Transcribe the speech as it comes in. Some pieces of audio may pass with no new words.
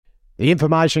The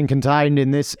information contained in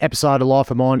this episode of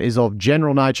Life of Mine is of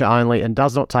general nature only and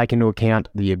does not take into account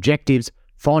the objectives,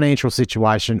 financial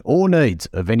situation, or needs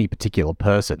of any particular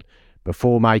person.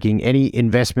 Before making any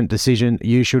investment decision,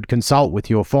 you should consult with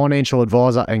your financial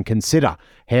advisor and consider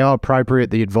how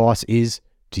appropriate the advice is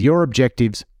to your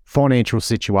objectives, financial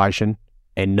situation,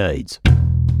 and needs.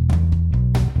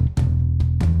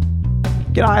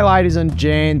 G'day ladies and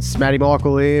gents, Matty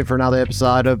Michael here for another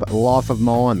episode of Life of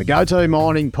Mine, the go-to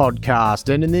mining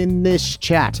podcast. And in this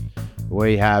chat,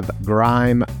 we have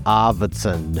Graeme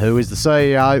Arvidson, who is the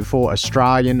CEO for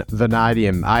Australian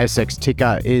Vanadium. ASX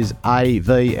ticker is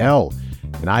AVL.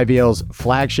 And AVL's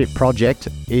flagship project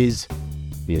is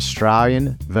the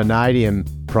Australian Vanadium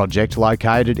project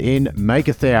located in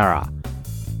Meekatharra,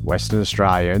 Western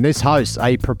Australia. And this hosts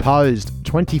a proposed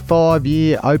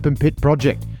 25-year open pit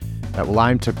project that will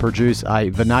aim to produce a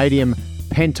vanadium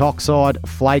pentoxide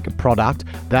flake product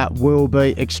that will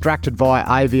be extracted via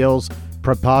AVL's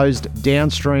proposed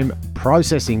downstream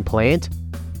processing plant,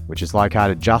 which is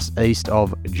located just east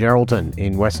of Geraldton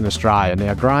in Western Australia.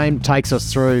 Now, Graeme takes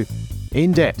us through,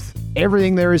 in depth,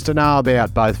 everything there is to know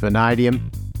about both vanadium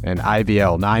and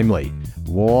AVL, namely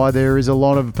why there is a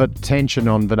lot of attention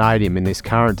on vanadium in this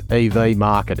current EV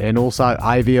market, and also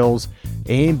AVL's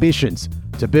ambitions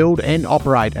to build and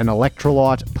operate an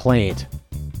electrolyte plant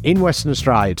in Western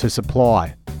Australia to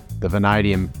supply the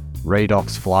vanadium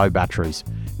redox flow batteries.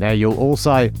 Now, you'll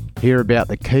also hear about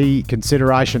the key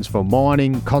considerations for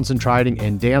mining, concentrating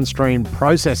and downstream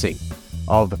processing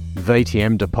of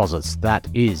VTM deposits, that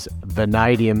is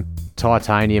vanadium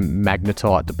titanium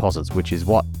magnetite deposits, which is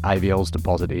what AVL's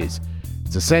deposit is.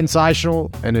 It's a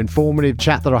sensational and informative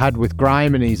chat that I had with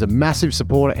Graeme, and he's a massive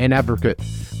supporter and advocate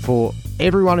for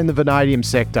everyone in the vanadium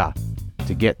sector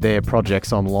to get their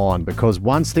projects online, because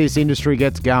once this industry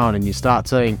gets going and you start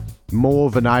seeing more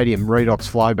vanadium redox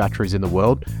flow batteries in the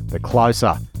world, the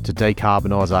closer to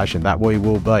decarbonisation that we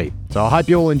will be. So I hope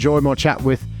you all enjoy my chat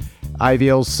with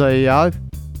AVL's CEO,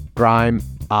 Graeme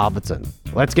Arvidson.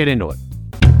 Let's get into it.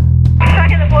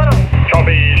 Back in the portal.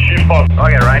 Copy, shift box.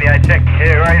 I get radio check.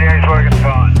 Yeah, radio's working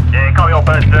fine. Yeah, copy all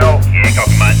personnel. Yeah,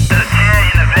 copy, mate.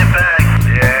 Yeah, in the vent bag.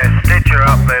 Yeah, stitch her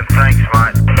up there, thanks,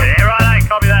 mate. Yeah, righto,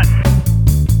 copy that.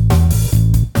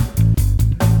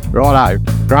 Righto,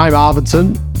 Graeme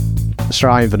Arvidson,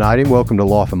 Australian Vanadium. Welcome to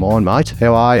Life of Mine, mate.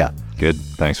 How are you? Good.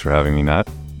 Thanks for having me, Matt.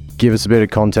 Give us a bit of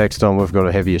context on, we've got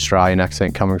a heavy Australian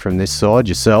accent coming from this side.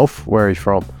 Yourself, where are you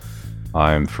from?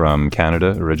 I'm from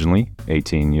Canada originally,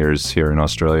 18 years here in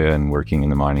Australia and working in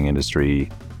the mining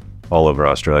industry all over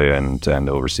Australia and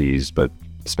overseas, but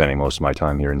spending most of my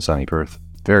time here in sunny Perth.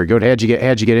 Very good. How'd you get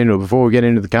into it? Before we get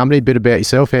into the company, a bit about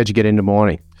yourself. How'd you get into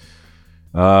mining?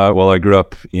 Well, I grew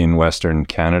up in Western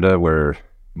Canada, where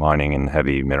mining and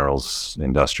heavy minerals,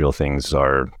 industrial things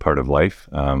are part of life.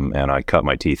 And I cut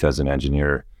my teeth as an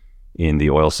engineer in the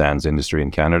oil sands industry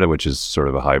in Canada, which is sort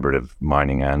of a hybrid of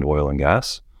mining and oil and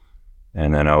gas.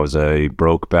 And then I was a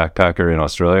broke backpacker in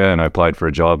Australia, and I applied for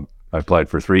a job. I applied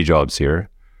for 3 jobs here,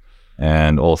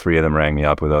 and all 3 of them rang me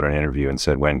up without an interview and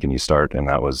said, "When can you start?" And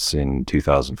that was in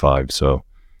 2005. So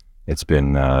it's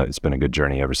been a good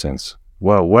journey ever since.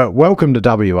 Well, welcome to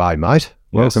WA, mate.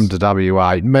 Welcome to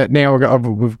WA. Now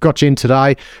we've got you in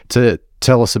today to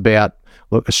tell us about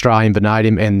Australian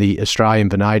Vanadium and the Australian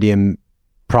Vanadium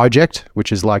project,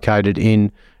 which is located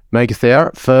in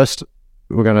Meekatharra.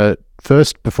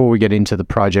 First, before we get into the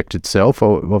project itself,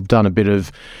 I've done a bit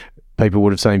of, people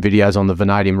would have seen videos on the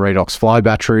vanadium redox flow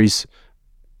batteries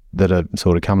that are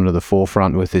sort of coming to the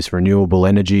forefront with this renewable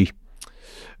energy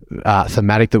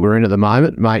thematic that we're in at the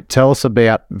moment. Mate, tell us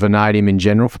about vanadium in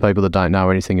general for people that don't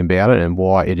know anything about it, and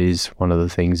why it is one of the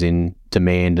things in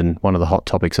demand and one of the hot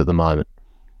topics at the moment.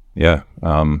 Yeah,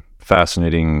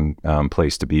 fascinating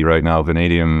place to be right now.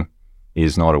 Vanadium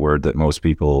is not a word that most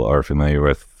people are familiar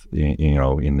with,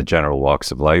 in the general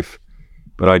walks of life.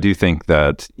 But I do think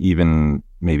that even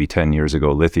maybe 10 years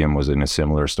ago, lithium was in a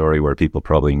similar story, where people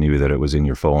probably knew that it was in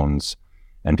your phones,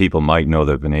 and people might know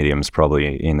that vanadium's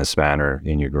probably in the spanner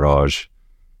in your garage.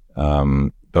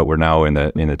 But we're now in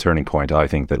the turning point. I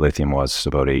think that lithium was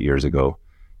about 8 years ago.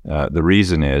 The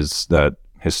reason is that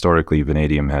historically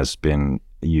vanadium has been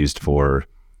used for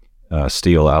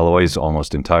steel alloys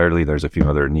almost entirely. There's a few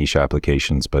other niche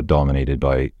applications, but dominated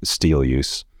by steel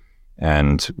use.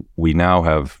 And we now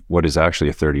have what is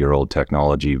actually a 30-year-old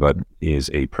technology, but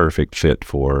is a perfect fit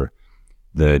for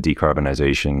the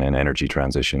decarbonization and energy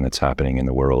transition that's happening in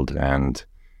the world. And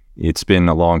it's been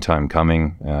a long time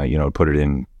coming. Put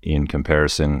it in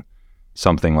comparison,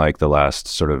 something like the last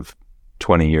sort of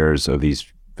 20 years of these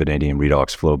vanadium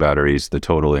redox flow batteries, the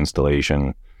total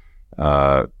installation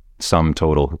sum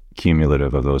total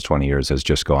cumulative of those 20 years has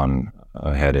just gone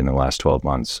ahead in the last 12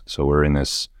 months. So we're in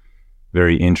this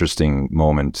very interesting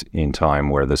moment in time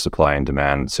where the supply and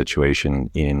demand situation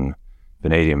in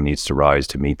vanadium needs to rise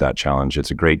to meet that challenge.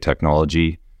 It's a great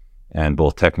technology, and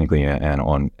both technically and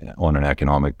on an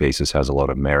economic basis has a lot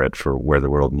of merit for where the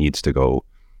world needs to go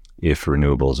if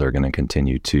renewables are going to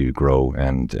continue to grow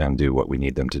and do what we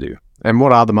need them to do. And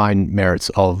what are the main merits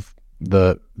of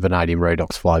the vanadium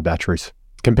redox flow batteries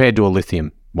compared to a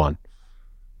lithium one?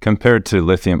 Compared to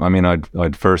lithium, I mean,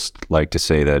 I'd first like to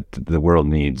say that the world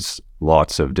needs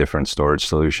lots of different storage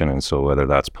solution, and so whether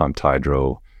that's pumped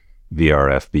hydro,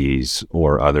 VRFBs,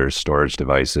 or other storage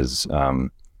devices,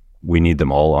 we need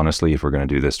them all, honestly, if we're going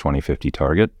to do this 2050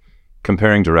 target.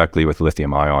 Comparing directly with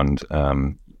lithium ion,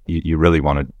 you really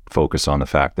want to focus on the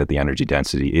fact that the energy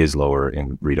density is lower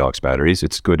in redox batteries.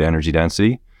 It's good energy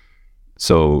density.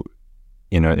 So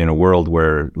in a world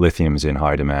where lithium is in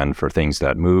high demand for things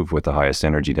that move with the highest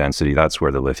energy density, that's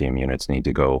where the lithium units need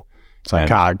to go. So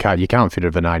you can't fit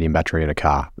a vanadium battery in a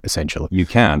car, essentially. You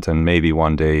can't, and maybe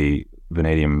one day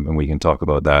vanadium, and we can talk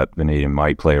about that, vanadium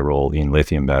might play a role in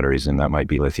lithium batteries, and that might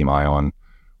be lithium ion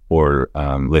or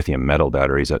lithium metal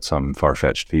batteries at some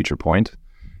far-fetched future point.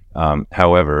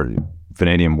 However,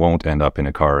 vanadium won't end up in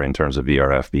a car in terms of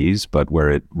VRFBs, but where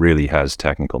it really has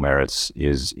technical merits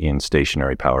is in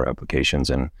stationary power applications.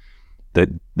 And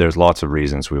there's lots of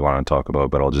reasons we want to talk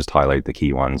about, but I'll just highlight the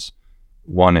key ones.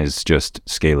 One is just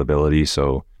scalability.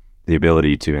 So the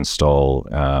ability to install,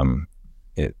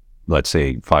 let's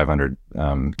say 500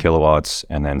 kilowatts,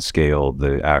 and then scale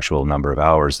the actual number of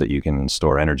hours that you can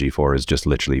store energy for is just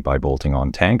literally by bolting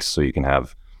on tanks. So you can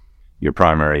have your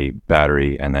primary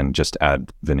battery and then just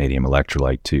add vanadium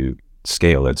electrolyte to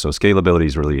scale it. So scalability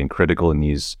is really critical in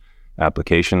these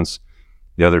applications.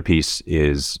 The other piece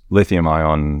is lithium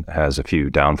ion has a few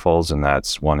downfalls, and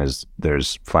one is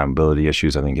there's flammability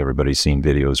issues. I think everybody's seen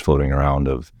videos floating around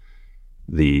of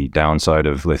the downside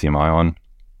of lithium ion.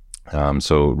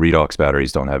 So redox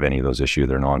batteries don't have any of those issues.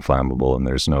 They're non-flammable, and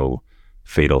there's no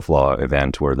fatal flaw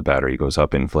event where the battery goes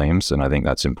up in flames. And I think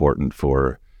that's important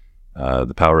for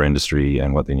the power industry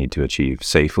and what they need to achieve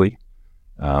safely.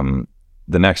 The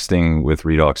next thing with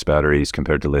redox batteries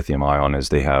compared to lithium ion is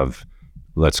they have,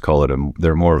 let's call it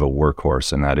they're more of a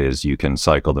workhorse, and that is you can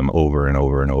cycle them over and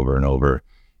over and over and over,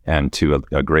 and to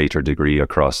a greater degree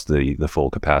across the full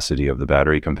capacity of the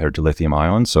battery compared to lithium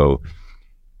ion. So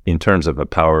in terms of a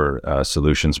power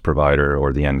solutions provider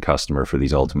or the end customer for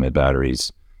these ultimate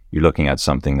batteries, you're looking at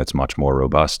something that's much more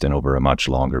robust and over a much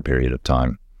longer period of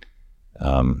time.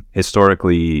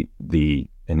 Historically, the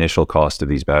initial cost of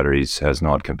these batteries has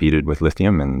not competed with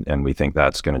lithium, and we think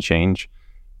that's going to change.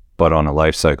 But on a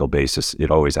life cycle basis,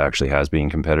 it always actually has been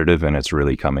competitive, and it's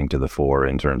really coming to the fore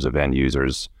in terms of end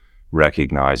users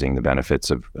recognizing the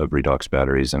benefits of redox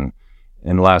batteries. And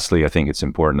lastly, I think it's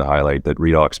important to highlight that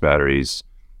redox batteries,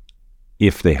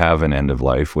 if they have an end of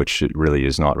life, which it really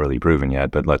is not really proven yet,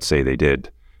 but let's say they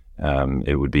did,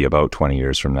 it would be about 20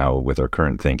 years from now with our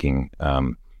current thinking.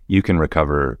 You can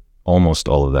recover almost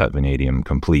all of that vanadium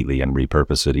completely and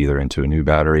repurpose it either into a new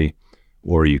battery,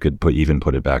 or you could even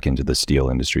put it back into the steel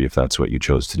industry if that's what you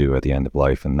chose to do at the end of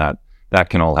life. And that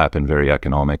can all happen very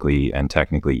economically and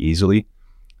technically easily.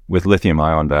 With lithium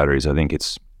ion batteries, I think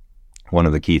it's one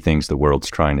of the key things the world's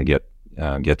trying to get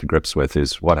to grips with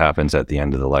is what happens at the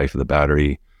end of the life of the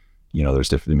battery.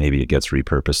 There's maybe it gets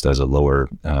repurposed as a lower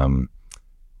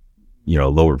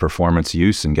performance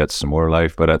use and gets some more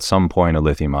life. But at some point, a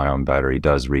lithium ion battery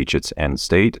does reach its end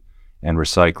state, and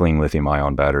recycling lithium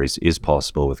ion batteries is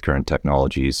possible with current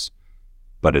technologies,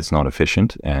 but it's not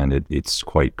efficient and it's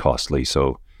quite costly.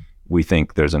 So we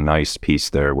think there's a nice piece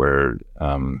there where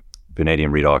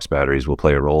vanadium redox batteries will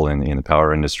play a role in the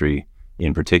power industry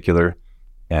in particular.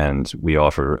 And we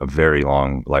offer a very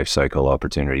long life cycle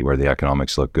opportunity where the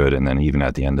economics look good. And then even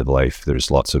at the end of life, there's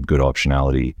lots of good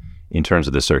optionality. In terms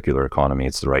of the circular economy,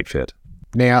 it's the right fit.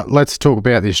 Now, let's talk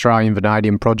about the Australian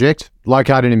Vanadium Project,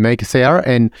 located in Meekatharra.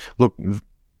 And look,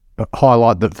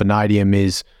 highlight that vanadium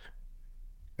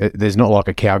there's not like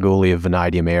a Kalgoorlie of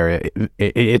vanadium area.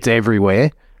 It's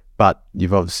everywhere, but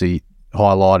you've obviously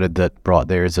highlighted that right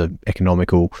there is an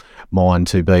economical mine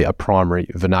to be a primary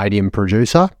vanadium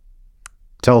producer.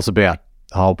 Tell us about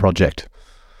the whole project.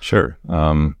 Sure.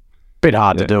 Bit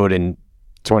hard to do it in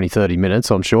 20, 30 minutes,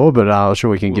 I'm sure, but I'm sure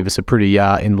we can give us a pretty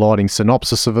enlightening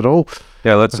synopsis of it all.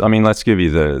 Yeah, let's give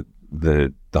you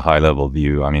the high level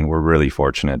view. I mean, we're really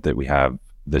fortunate that we have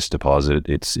this deposit.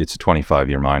 It's a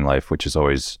 25-year mine life, which is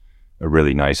always a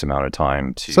really nice amount of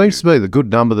time to... Seems to be the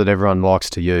good number that everyone likes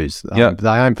to use. Yeah. They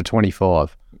aim for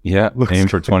 25. Yeah, aim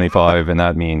for 25, and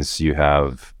that means you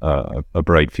have a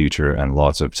bright future and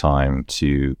lots of time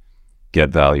to get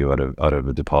value out of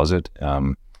a deposit.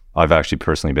 I've actually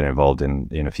personally been involved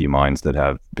in a few mines that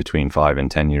have between 5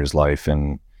 and 10 years life,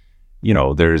 and you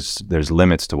know, there's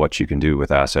limits to what you can do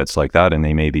with assets like that, and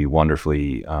they may be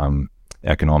wonderfully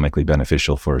economically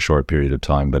beneficial for a short period of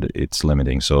time, but it's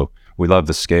limiting. So we love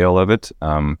the scale of it.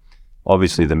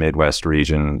 Obviously, the Midwest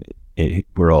region,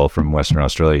 we're all from Western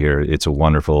Australia here. It's a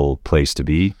wonderful place to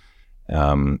be.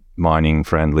 Mining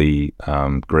friendly,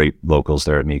 great locals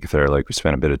there at Meekatharra. Like, we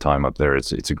spent a bit of time up there.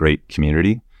 It's a great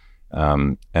community.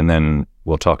 And then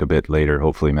we'll talk a bit later,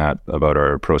 hopefully, Matt, about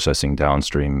our processing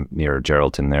downstream near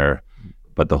Geraldton there.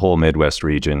 But the whole Midwest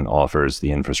region offers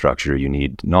the infrastructure you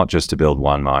need, not just to build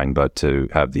one mine, but to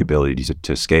have the ability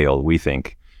to scale, we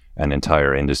think, an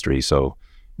entire industry. So,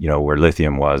 you know, where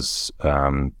lithium was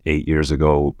 8 years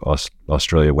ago,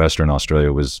 Western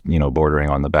Australia was, you know, bordering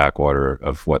on the backwater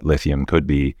of what lithium could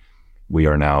be. We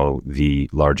are now the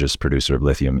largest producer of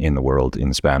lithium in the world in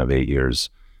the span of 8 years.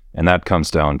 And that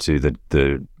comes down to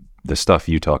the stuff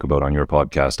you talk about on your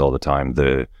podcast all the time,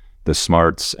 the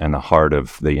smarts and the heart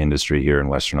of the industry here in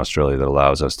Western Australia that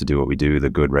allows us to do what we do, the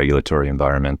good regulatory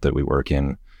environment that we work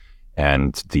in,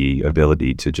 and the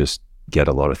ability to just get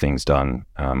a lot of things done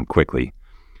quickly.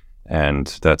 And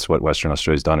that's what Western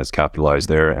Australia's done, is capitalize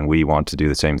there, and we want to do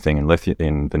the same thing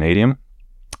in vanadium.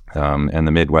 And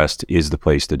the Midwest is the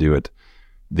place to do it.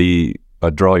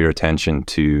 I'd draw your attention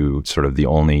to sort of the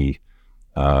only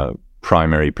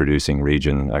primary producing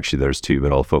region. Actually, there's two,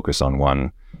 but I'll focus on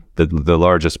one. The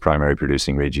largest primary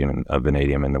producing region of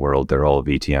vanadium in the world. They're all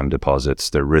VTM deposits.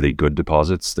 They're really good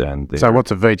deposits. So what's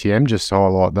a VTM? Just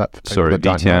highlight that. Sorry,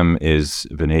 VTM is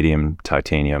vanadium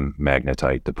titanium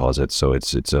magnetite deposit. So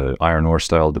it's a iron ore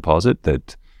style deposit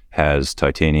that has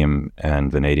titanium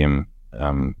and vanadium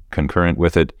concurrent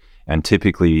with it. And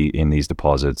typically in these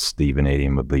deposits, the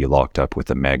vanadium would be locked up with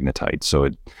the magnetite. So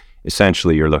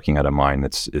essentially you're looking at a mine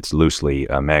it's loosely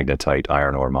a magnetite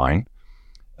iron ore mine.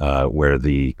 Where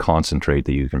the concentrate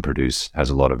that you can produce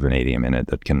has a lot of vanadium in it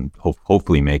that can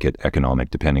hopefully make it economic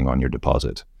depending on your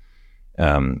deposit.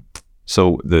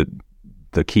 So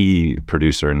the key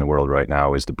producer in the world right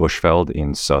now is the Bushveld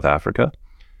in South Africa.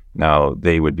 Now,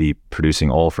 they would be producing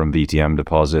all from VTM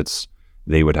deposits.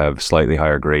 They would have slightly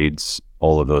higher grades.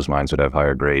 All of those mines would have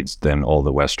higher grades than all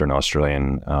the Western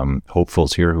Australian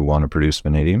hopefuls here who want to produce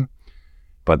vanadium.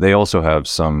 But they also have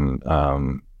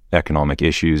some economic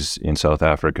issues in South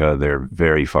Africa. They're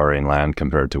very far inland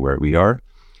compared to where we are.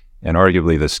 And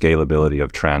arguably the scalability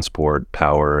of transport,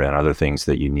 power, and other things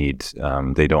that you need,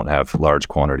 they don't have large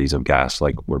quantities of gas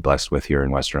like we're blessed with here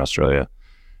in Western Australia,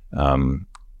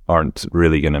 aren't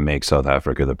really going to make South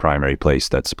Africa the primary place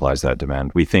that supplies that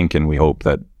demand. We think and we hope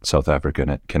that South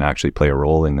Africa can actually play a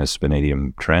role in this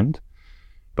vanadium trend,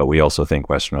 but we also think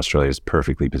Western Australia is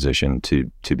perfectly positioned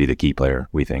to be the key player,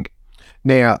 we think.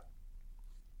 Now,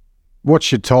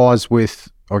 what's your ties with,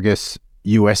 I guess,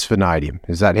 US vanadium?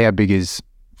 Is that, how big is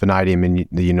vanadium in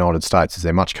the United States? Is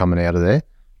there much coming out of there?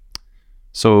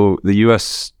 So the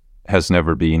US has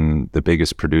never been the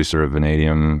biggest producer of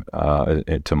vanadium,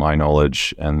 to my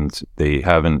knowledge, and they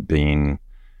haven't been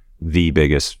the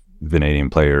biggest vanadium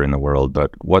player in the world.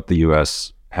 But what the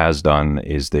US has done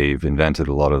is they've invented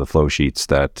a lot of the flow sheets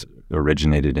that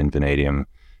originated in vanadium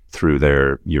through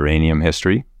their uranium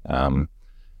history.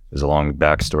 There's a long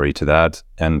backstory to that.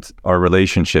 And our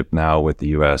relationship now with the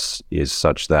US is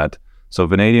such that, so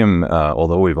vanadium,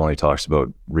 although we've only talked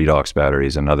about redox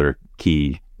batteries, another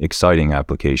key exciting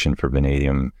application for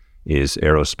vanadium is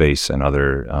aerospace and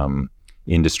other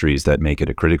industries that make it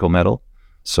a critical metal.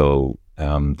 So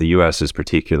the US is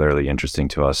particularly interesting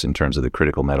to us in terms of the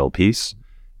critical metal piece.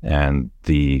 And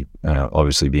the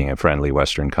obviously being a friendly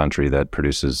Western country that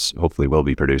produces, hopefully will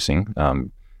be producing,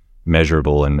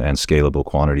 measurable and scalable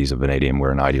quantities of vanadium,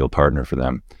 we're an ideal partner for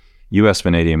them. US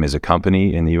Vanadium is a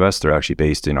company in the US. They're actually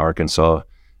based in Arkansas.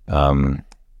 One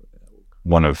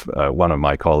of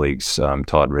my colleagues,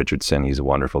 Todd Richardson, he's a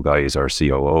wonderful guy. He's our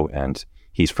COO, and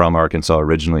he's from Arkansas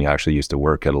originally. Actually used to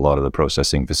work at a lot of the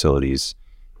processing facilities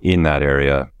in that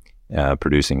area,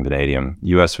 producing vanadium.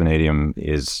 US Vanadium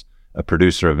is a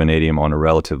producer of vanadium on a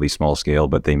relatively small scale,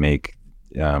 but they make,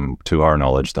 to our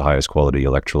knowledge, the highest quality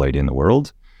electrolyte in the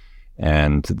world.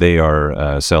 And they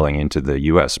are selling into the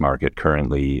US market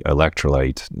currently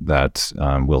electrolyte that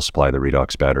will supply the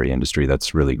redox battery industry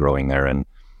that's really growing there, and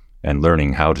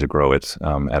learning how to grow it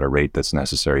at a rate that's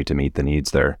necessary to meet the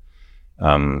needs there.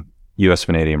 US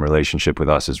Vanadium relationship with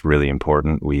us is really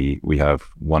important. We have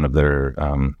one of their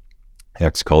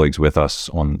ex-colleagues with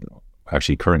us,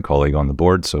 actually current colleague on the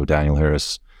board. So Daniel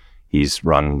Harris, He's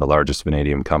run the largest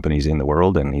vanadium companies in the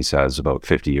world, and he has about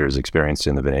 50 years experience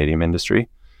in the vanadium industry.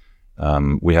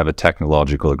 We have a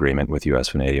technological agreement with US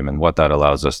Vanadium, and what that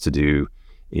allows us to do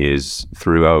is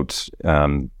throughout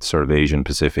sort of Asian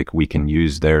Pacific, we can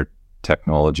use their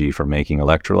technology for making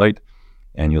electrolyte.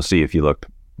 And you'll see if you look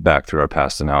back through our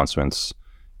past announcements,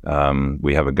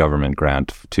 we have a government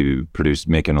grant to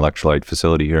make an electrolyte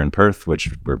facility here in Perth, which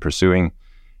we're pursuing,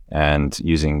 and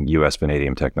using US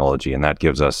Vanadium technology. And that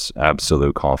gives us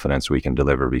absolute confidence we can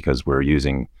deliver, because we're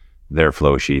using their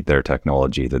flow sheet, their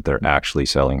technology, that they're actually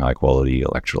selling high quality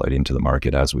electrolyte into the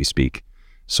market as we speak.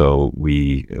 So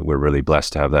we're really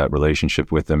blessed to have that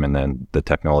relationship with them. And then the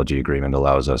technology agreement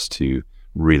allows us to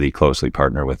really closely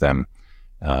partner with them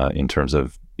in terms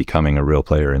of becoming a real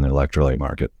player in the electrolyte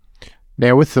market.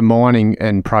 Now, with the mining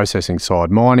and processing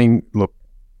side, mining, look,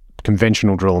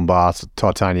 conventional drill and blast,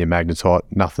 titanium magnetite,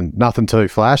 nothing too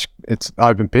flash. It's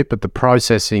open pit, but the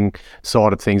processing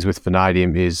side of things with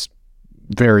vanadium is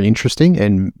very interesting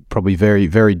and probably very,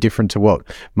 very different to what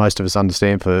most of us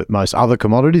understand for most other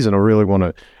commodities. And I really want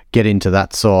to get into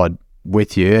that side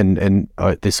with you. And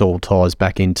this all ties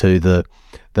back into the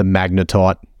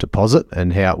magnetite deposit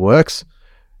and how it works.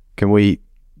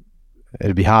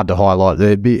 It'd be hard to highlight.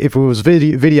 If it was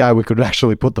video, we could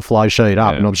actually put the flow sheet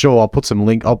up, and I'm sure I'll put some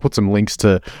links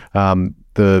to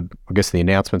the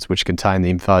announcements which contain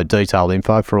the detailed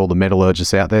info for all the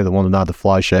metallurgists out there that want to know the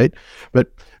flow sheet.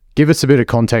 But give us a bit of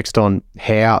context on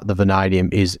how the vanadium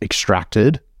is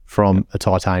extracted from a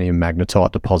titanium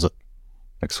magnetite deposit.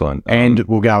 Excellent. And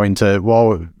we'll go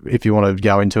into, if you want to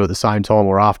go into at the same time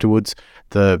or afterwards,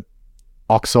 the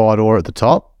oxide ore at the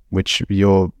top, which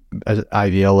you're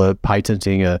AVL are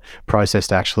patenting a process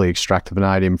to actually extract the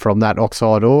vanadium from that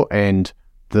oxide ore, and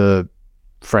the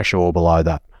fresh ore below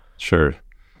that. Sure.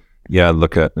 Yeah,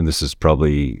 and this is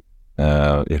probably,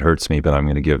 it hurts me, but I'm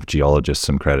going to give geologists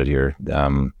some credit here.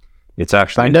 It's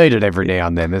actually... They need it every now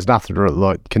and then. There's nothing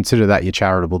to consider that your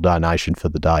charitable donation for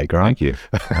the day, Grant. Thank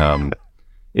you.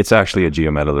 It's actually a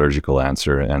geometallurgical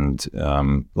answer. And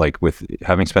with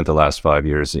having spent the last 5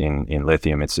 years in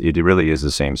lithium, it really is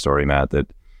the same story, Matt,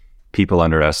 that people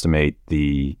underestimate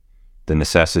the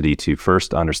necessity to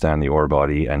first understand the ore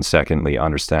body, and secondly,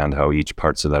 understand how each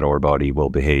parts of that ore body will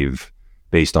behave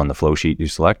based on the flow sheet you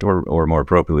select, or more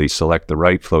appropriately, select the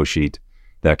right flow sheet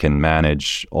that can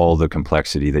manage all the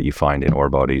complexity that you find in ore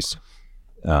bodies.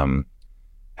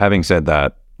 Having said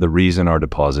that, the reason our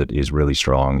deposit is really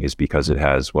strong is because it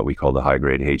has what we call the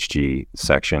high-grade HG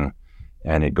section,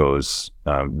 and it goes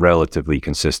relatively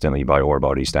consistently by ore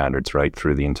body standards right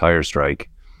through the entire strike,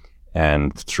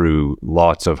 and through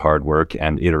lots of hard work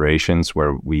and iterations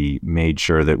where we made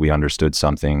sure that we understood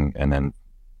something and then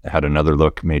had another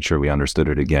look, made sure we understood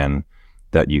it again,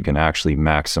 that you can actually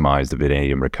maximize the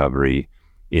vanadium recovery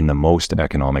in the most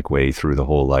economic way through the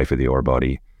whole life of the ore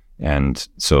body. And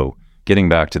so getting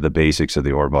back to the basics of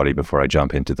the ore body before I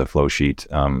jump into the flow sheet,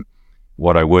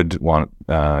 what I would want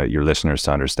your listeners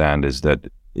to understand is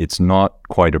that it's not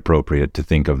quite appropriate to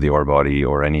think of the ore body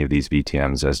or any of these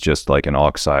VTMs as just like an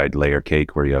oxide layer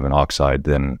cake where you have an oxide,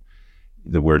 then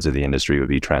the words of the industry would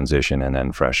be transition and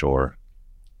then fresh ore.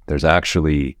 There's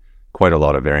actually quite a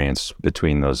lot of variance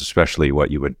between those, especially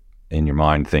what you would in your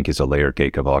mind think is a layer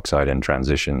cake of oxide and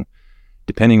transition.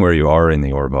 Depending where you are in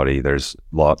the ore body, there's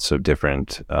lots of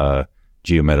different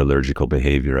geometallurgical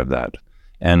behavior of that.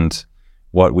 And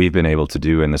what we've been able to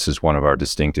do, and this is one of our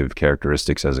distinctive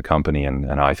characteristics as a company,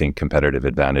 and I think competitive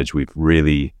advantage, we've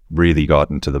really, really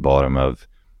gotten to the bottom of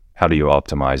how do you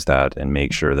optimize that and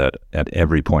make sure that at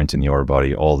every point in the ore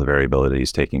body, all the variability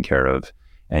is taken care of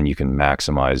and you can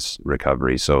maximize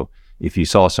recovery. So if you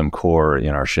saw some core in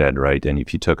our shed, right, and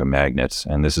if you took a magnet,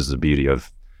 and this is the beauty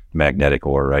of magnetic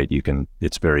ore, right,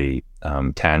 it's very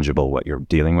tangible what you're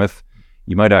dealing with.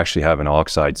 You might actually have an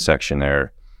oxide section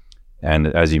there, and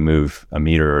as you move a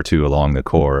meter or two along the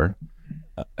core,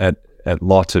 at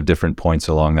lots of different points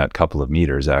along that couple of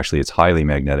meters, actually it's highly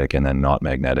magnetic and then not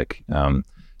magnetic.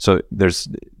 So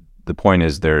the point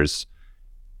is there's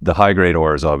the high grade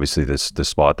ore is obviously the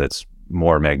spot that's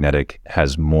more magnetic,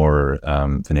 has more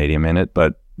vanadium in it,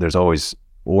 but there's always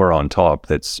ore on top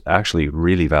that's actually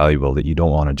really valuable that you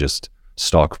don't want to just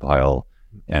stockpile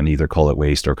and either call it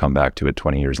waste or come back to it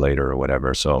 20 years later or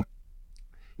whatever. So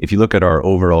if you look at our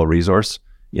overall resource,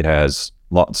 it has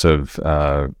lots of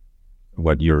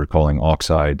what you're calling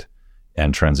oxide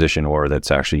and transition ore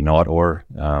that's actually not ore.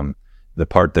 The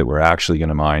part that we're actually going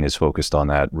to mine is focused on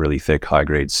that really thick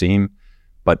high-grade seam.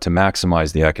 But to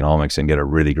maximize the economics and get a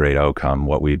really great outcome,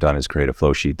 what we've done is create a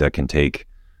flow sheet that can take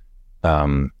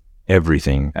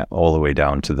everything all the way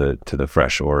down to the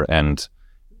fresh ore. And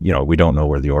we don't know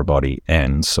where the ore body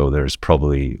ends, so there's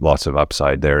probably lots of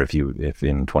upside there. If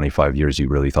in 25 years you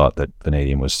really thought that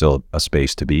vanadium was still a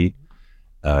space to be,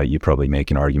 you probably make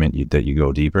an argument that you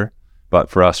go deeper. But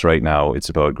for us right now, it's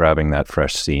about grabbing that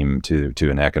fresh seam to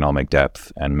an economic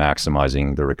depth and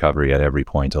maximizing the recovery at every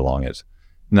point along it.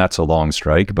 And that's a long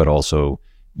strike, but also,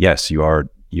 yes,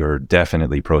 you're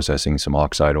definitely processing some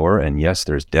oxide ore, and yes,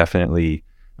 there's definitely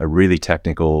a really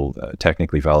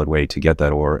technically valid way to get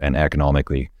that ore and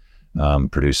economically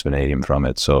produce vanadium from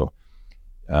it. So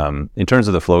in terms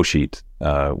of the flow sheet,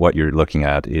 what you're looking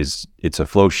at is it's a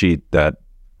flow sheet that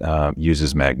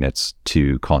uses magnets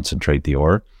to concentrate the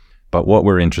ore. But what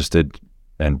we're interested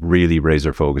and really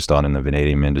razor focused on in the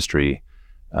vanadium industry,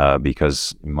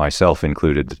 because myself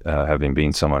included, having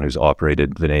been someone who's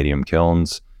operated vanadium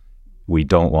kilns, we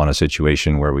don't want a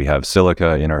situation where we have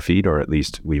silica in our feed, or at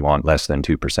least we want less than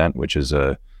 2%, which is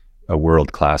a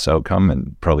world-class outcome,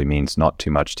 and probably means not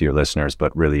too much to your listeners,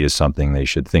 but really is something they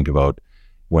should think about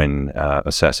when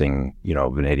assessing,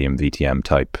 vanadium VTM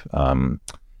type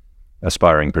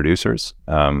aspiring producers.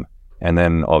 And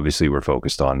then obviously we're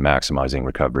focused on maximizing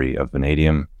recovery of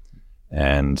vanadium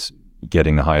and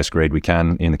getting the highest grade we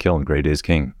can in the kiln. Grade is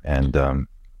king, and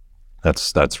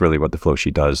that's really what the flow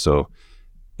sheet does. So,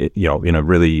 in a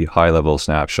really high level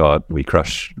snapshot, we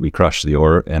crush the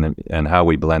ore, and how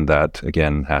we blend that,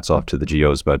 again, hats off to the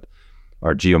geos, but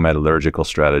our geometallurgical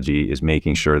strategy is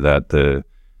making sure that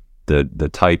the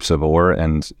types of ore,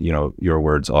 and your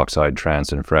words oxide,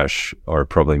 trans, and fresh are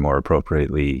probably more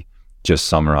appropriately just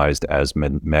summarized as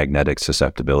magnetic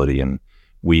susceptibility. And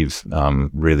we've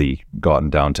really gotten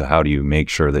down to how do you make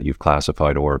sure that you've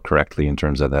classified ore correctly in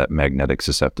terms of that magnetic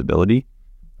susceptibility,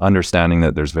 understanding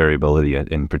that there's variability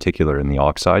in particular in the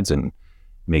oxides, and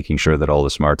making sure that all the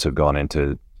smarts have gone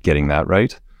into getting that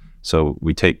right. So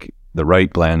we take the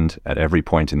right blend at every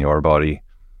point in the ore body,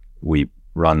 we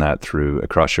run that through a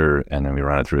crusher, and then we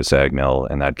run it through a SAG mill,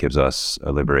 and that gives us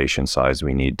a liberation size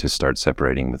we need to start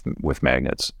separating with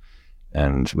magnets.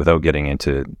 And without getting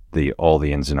into all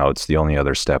the ins and outs, the only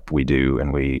other step we do,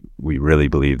 and we really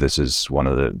believe this is one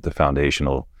of the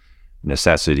foundational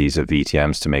necessities of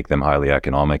VTMs to make them highly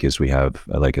economic, is we have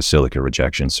like a silica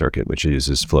rejection circuit, which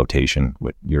uses flotation,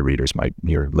 what your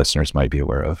listeners might be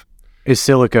aware of. Is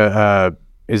silica,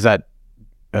 is that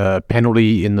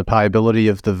penalty in the payability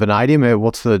of the vanadium?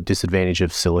 What's the disadvantage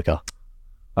of silica?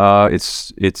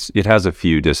 It has a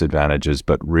few disadvantages,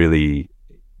 but really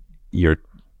you're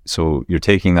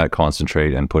taking that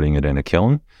concentrate and putting it in a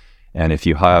kiln. And if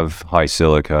you have high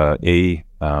silica,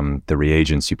 the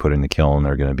reagents you put in the kiln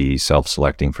are going to be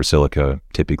self-selecting for silica,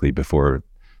 typically before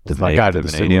the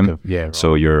vanadium. Yeah, right.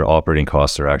 So your operating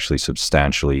costs are actually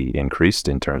substantially increased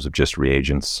in terms of just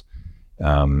reagents.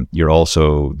 You're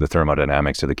also, the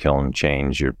thermodynamics of the kiln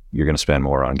change. You're going to spend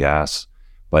more on gas,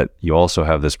 but you also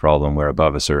have this problem where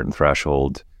above a certain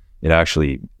threshold, it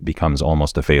actually becomes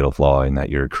almost a fatal flaw in that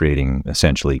you're creating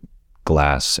essentially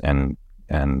glass and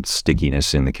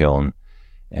stickiness in the kiln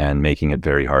and making it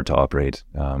very hard to operate.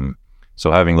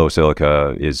 So having low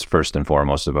silica is first and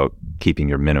foremost about keeping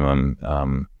your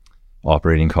minimum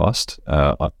operating cost.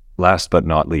 Last but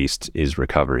not least is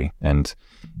recovery. And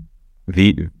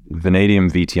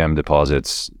vanadium VTM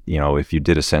deposits, if you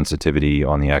did a sensitivity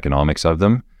on the economics of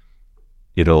them,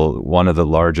 one of the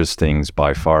largest things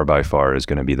by far is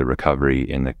going to be the recovery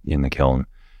in the kiln.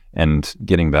 And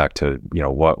getting back to,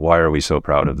 why are we so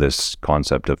proud of this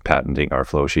concept of patenting our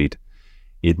flow sheet?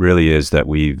 It really is that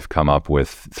we've come up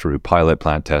with, through pilot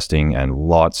plant testing and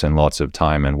lots of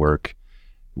time and work,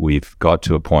 we've got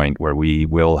to a point where we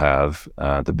will have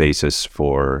the basis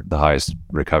for the highest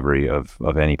recovery of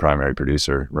any primary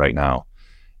producer right now.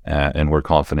 And we're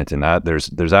confident in that.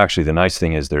 There's actually, the nice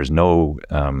thing is there's no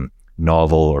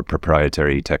novel or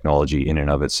proprietary technology in and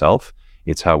of itself.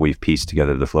 It's how we've pieced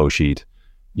together the flow sheet.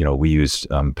 We use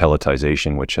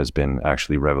pelletization, which has been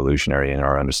actually revolutionary in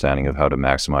our understanding of how to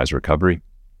maximize recovery.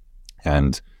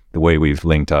 And the way we've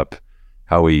linked up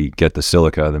how we get the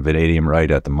silica, the vanadium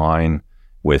right at the mine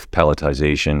with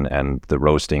pelletization and the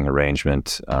roasting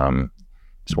arrangement.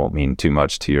 This won't mean too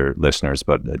much to your listeners,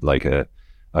 but like a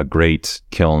great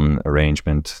kiln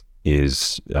arrangement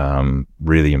is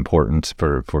really important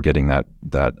for getting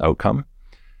that outcome.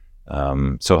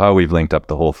 So how we've linked up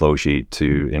the whole flow sheet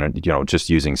to, just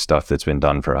using stuff that's been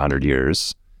done for 100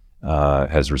 years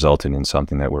has resulted in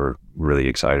something that we're really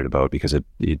excited about, because it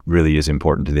really is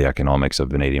important to the economics of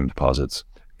vanadium deposits.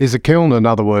 Is a kiln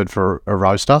another word for a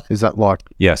roaster? Is that like?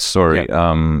 Yes, sorry.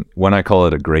 Yeah. When I call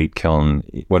it a great kiln,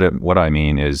 what I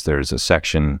mean is there's a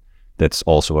section that's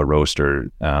also a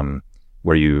roaster.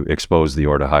 where you expose the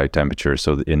ore to high temperature.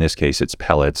 So in this case, it's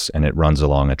pellets, and it runs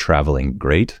along a traveling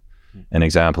grate. An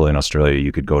example, in Australia,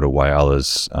 you could go to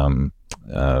Whyala's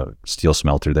steel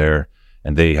smelter there,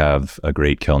 and they have a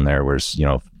grate kiln there, whereas, you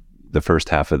know, the first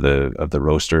half of the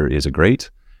roaster is a grate,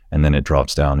 and then it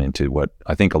drops down into what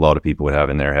I think a lot of people would have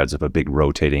in their heads of a big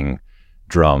rotating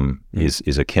drum is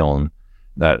a kiln.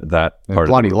 That part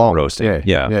bloody of the long roasting.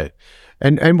 Yeah.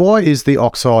 And why is the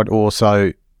oxide ore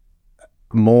so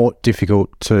more difficult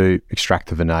to extract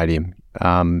the vanadium?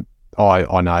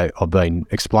 I know I've been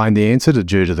explained the answer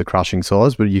due to the crushing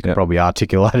size, but you can probably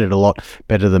articulate it a lot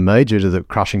better than me due to the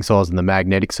crushing size and the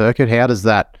magnetic circuit. How does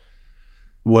that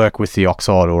work with the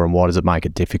oxide ore, and why does it make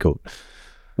it difficult?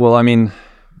 Well, I mean,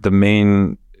 the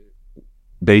main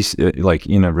base, like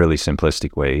in a really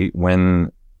simplistic way,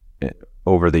 when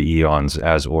over the eons,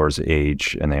 as ores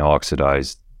age and they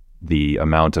oxidize, the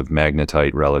amount of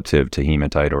magnetite relative to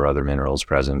hematite or other minerals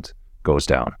present goes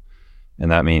down.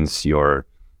 And that means your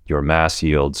mass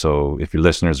yield. So if your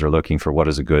listeners are looking for what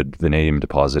is a good vanadium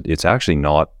deposit, it's actually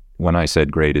not, when I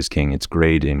said grade is king, it's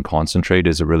grade in concentrate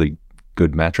is a really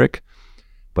good metric.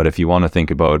 But if you want to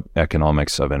think about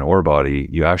economics of an ore body,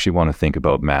 you actually want to think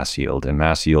about mass yield. And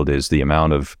mass yield is the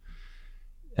amount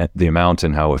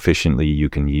and how efficiently you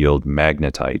can yield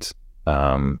magnetite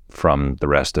from the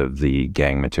rest of the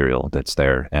gangue material that's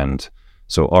there. And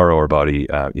so our ore body,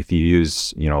 if you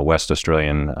use, you know, West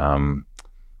Australian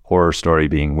horror story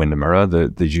being Windermere,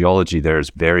 the geology there is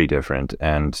very different,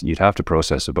 and you'd have to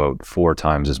process about 4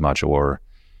 times as much ore.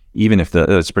 Even if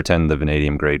let's pretend the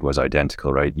vanadium grade was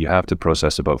identical, right? You have to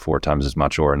process about 4 times as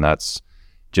much ore, and that's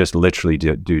just literally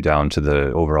due down to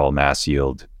the overall mass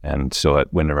yield. And so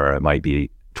at Windermere, it might be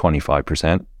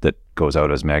 25% that goes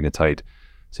out as magnetite.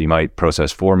 So you might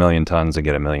process 4 million tons and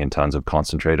get 1 million tons of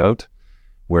concentrate out,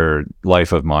 where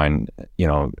life of mine, you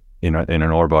know, in an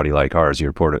ore body like ours,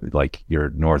 you're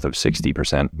north of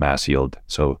 60% mass yield.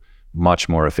 So much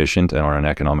more efficient, and on an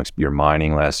economics, you're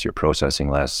mining less, you're processing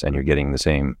less, and you're getting the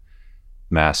same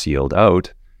mass yield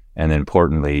out. And then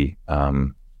importantly,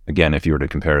 again, if you were to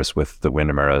compare us with the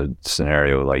Windermere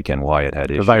scenario, like, and why it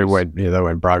had issues. They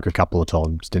went broke a couple of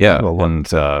times, didn't they?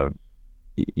 And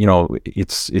you know,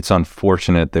 it's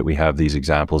unfortunate that we have these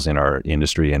examples in our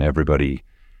industry, and everybody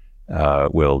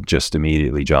will just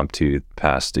immediately jump to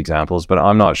past examples. But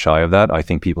I'm not shy of that. I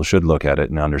think people should look at it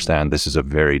and understand this is a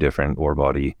very different ore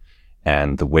body,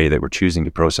 and the way that we're choosing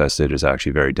to process it is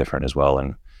actually very different as well.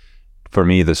 And for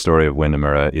me, the story of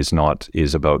Windermere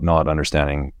is about not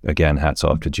understanding. Again, hats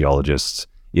off to geologists.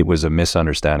 It was a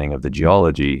misunderstanding of the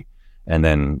geology, and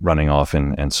then running off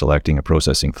and selecting a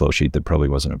processing flow sheet that probably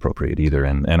wasn't appropriate either.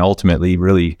 And ultimately,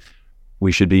 really,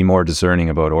 we should be more discerning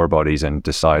about ore bodies and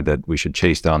decide that we should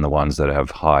chase down the ones that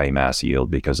have high mass yield,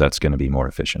 because that's going to be more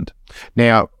efficient.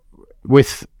 Now,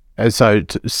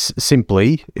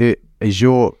 simply,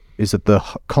 is it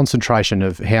the concentration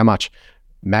of how much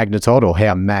magnetite or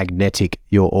how magnetic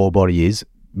your ore body is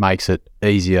makes it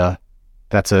easier?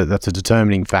 That's a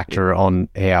determining factor on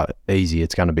how easy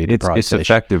it's going to be to process. It's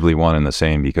effectively one and the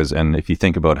same, and if you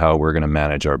think about how we're going to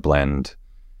manage our blend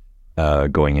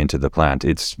going into the plant,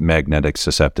 it's magnetic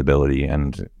susceptibility,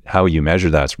 and how you measure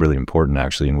that's really important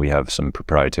actually. And we have some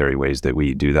proprietary ways that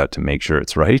we do that to make sure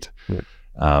it's right.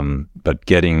 Yeah. But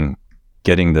getting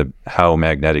how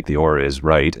magnetic the ore is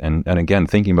right, and again,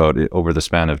 thinking about it over the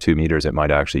span of 2 meters, it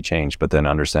might actually change, but then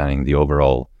understanding the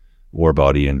overall ore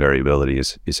body and variability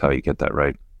is how you get that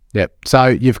right. Yep. So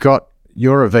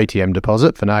you're a VTM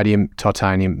deposit, vanadium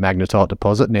titanium magnetite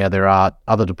deposit. Now, there are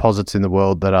other deposits in the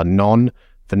world that are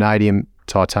non-vanadium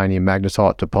titanium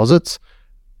magnetite deposits.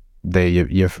 They're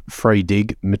your free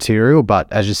dig material,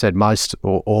 but as you said, most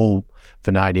or all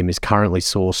vanadium is currently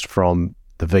sourced from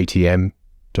the VTM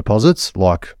deposits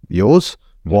like yours.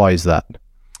 Why is that?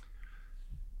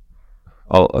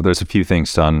 There's a few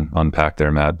things to unpack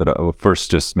there, Matt, but first,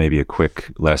 just maybe a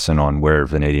quick lesson on where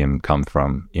vanadium comes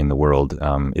from in the world.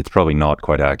 It's probably not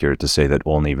quite accurate to say that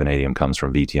only vanadium comes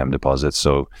from VTM deposits.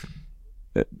 So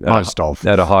at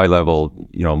a high level,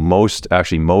 you know, most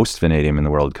vanadium in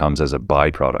the world comes as a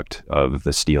byproduct of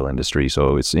the steel industry.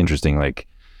 So it's interesting, like,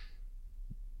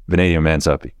 vanadium ends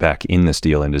up back in the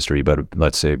steel industry, but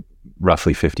let's say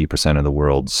roughly 50% of the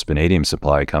world's vanadium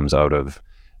supply comes out of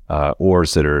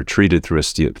ores that are treated through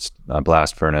a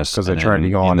blast furnace. Because they're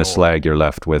trending on. In the slag, you're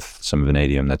left with some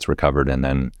vanadium that's recovered and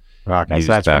then used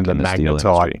so that's back from in the steel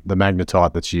industry. The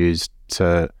magnetite that's used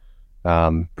to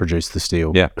produce the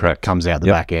steel. Yeah, correct. Comes out the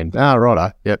back end.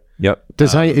 Righto. Yep. Yep.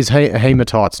 Is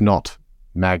hematite's not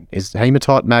is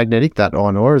hematite magnetic, that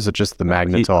iron ore, or is it just the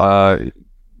magnetite?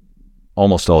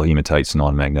 Almost all hematite's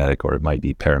non-magnetic, or it might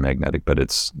be paramagnetic, but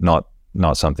it's not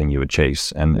not something you would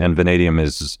chase. And vanadium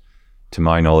is, to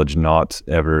my knowledge, not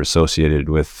ever associated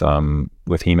with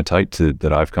hematite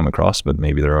that I've come across, but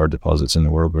maybe there are deposits in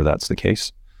the world where that's the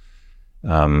case.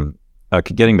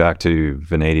 Getting back to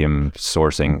vanadium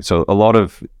sourcing, so a lot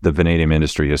of the vanadium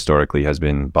industry historically has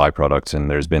been byproducts, and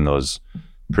there's been those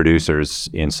producers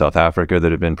in South Africa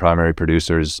that have been primary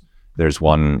producers. There's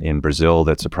one in Brazil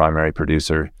that's a primary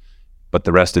producer, but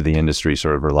the rest of the industry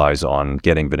sort of relies on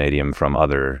getting vanadium from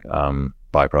other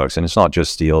byproducts. And it's not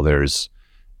just steel. There's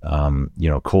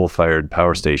coal-fired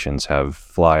power stations have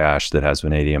fly ash that has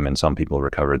vanadium, and some people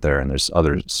recover it there, and there's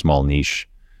other small niche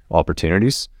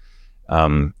opportunities.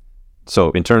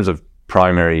 So in terms of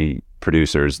primary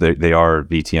producers, they are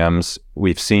VTMs.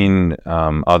 We've seen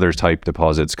other type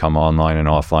deposits come online and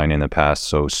offline in the past.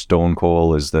 So stone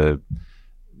coal is the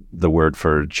word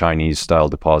for Chinese style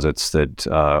deposits that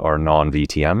are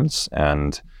non-VTMs,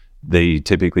 and they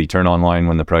typically turn online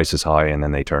when the price is high, and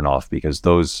then they turn off because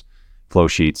those flow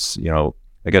sheets,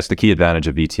 I guess the key advantage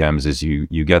of VTMs is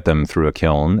you get them through a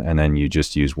kiln, and then you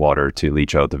just use water to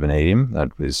leach out the vanadium. That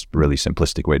is a really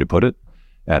simplistic way to put it.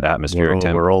 At atmospheric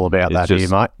temperature. We're all about that here,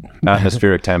 mate.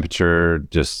 Atmospheric temperature,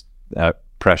 just at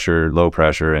pressure, low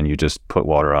pressure, and you just put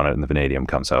water on it and the vanadium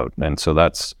comes out. And so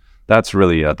that's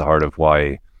really at the heart of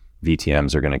why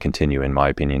VTMs are going to continue, in my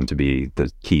opinion, to be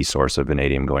the key source of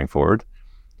vanadium going forward.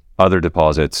 Other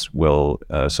deposits will,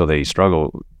 so they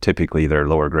struggle. Typically, they're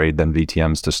lower grade than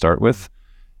VTMs to start with.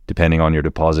 Depending on your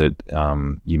deposit,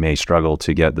 you may struggle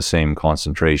to get the same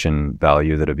concentration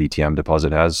value that a VTM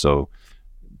deposit has. So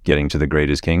getting to the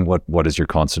grade is king. What does your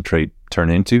concentrate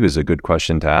turn into is a good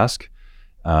question to ask.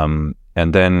 And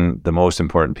then the most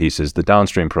important piece is the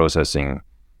downstream processing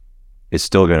is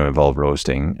still going to involve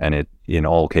roasting, and it, in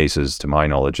all cases, to my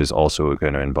knowledge, is also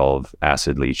going to involve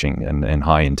acid leaching and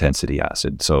high intensity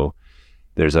acid. So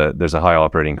there's a high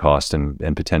operating cost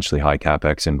and potentially high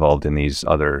capex involved in these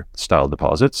other style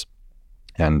deposits.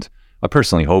 And I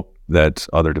personally hope that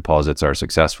other deposits are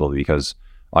successful, because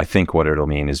I think what it'll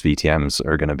mean is VTMs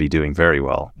are going to be doing very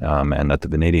well, and that the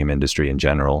vanadium industry in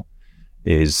general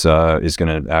is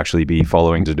going to actually be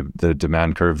following the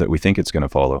demand curve that we think it's going to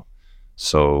follow.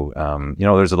 So,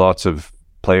 there's lots of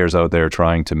players out there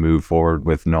trying to move forward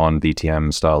with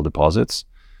non-VTM style deposits,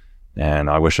 and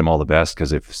I wish them all the best,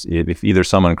 because if either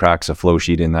someone cracks a flow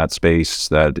sheet in that space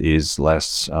that is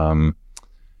less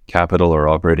capital or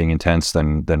operating intense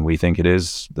than we think it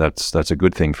is, that's a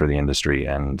good thing for the industry,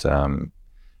 and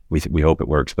we hope it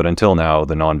works. But until now,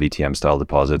 the non-VTM style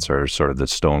deposits are sort of the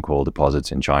stone coal deposits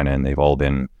in China, and they've all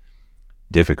been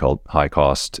difficult, high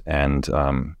cost, and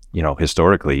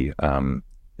historically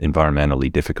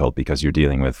environmentally difficult, because you're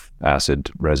dealing with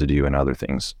acid residue and other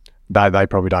things. They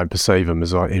probably don't perceive them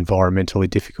as environmentally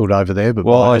difficult over there. But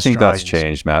I think that's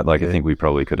changed, Matt. I think we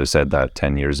probably could have said that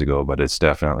 10 years ago, but it's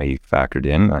definitely factored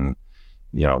in. And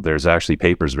there's actually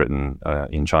papers written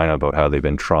in China about how they've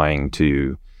been trying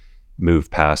to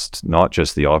move past not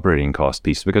just the operating cost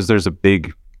piece, because there's a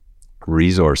big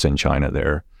resource in China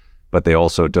there, but they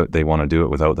also they want to do it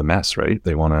without the mess, right?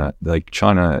 They want to, like,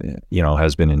 China,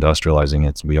 has been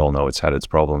industrializing. We all know it's had its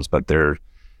problems, but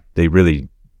they really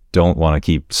don't want to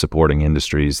keep supporting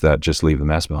industries that just leave the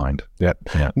mess behind. Yep.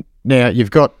 Yeah. Now you've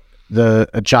got the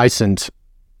adjacent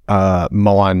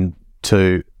mine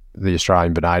to the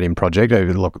Australian Vanadium Project.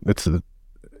 Look,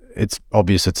 it's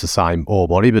obvious it's the same ore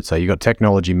body, but so you've got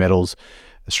Technology Metals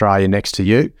Australia next to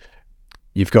you.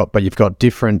 You've got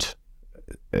different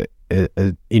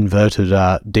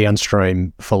inverted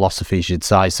downstream philosophies, you'd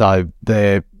say. So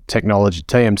their technology,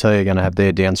 TMT, are going to have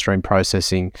their downstream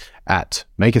processing at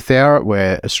Meekatharra,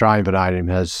 where Australian Vanadium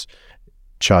has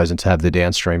chosen to have the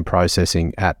downstream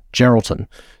processing at Geraldton.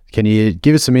 Can you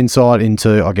give us some insight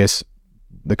into, I guess,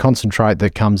 the concentrate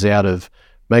that comes out of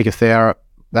Meekatharra,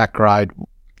 that grade,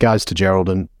 goes to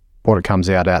Geraldton, what it comes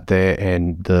out there,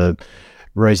 and the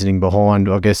reasoning behind,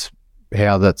 I guess,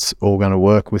 how that's all going to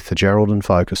work with the Geraldton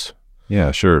focus?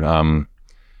 Yeah, sure. I'm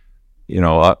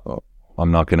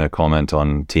not going to comment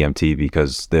on TMT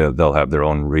because they'll have their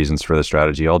own reasons for the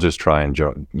strategy. I'll just try and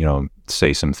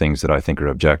say some things that I think are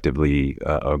objectively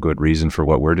a good reason for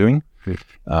what we're doing.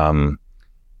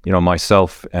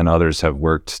 Myself and others have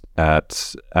worked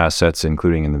at assets,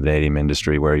 including in the vanadium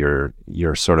industry, where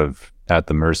you're sort of at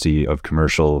the mercy of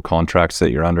commercial contracts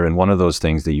that you're under. And one of those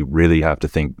things that you really have to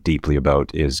think deeply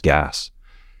about is gas.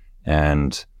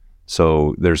 And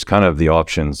so there's kind of the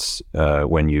options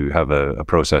when you have a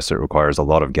process that requires a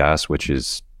lot of gas, which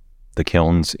is the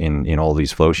kilns in all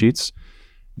these flow sheets.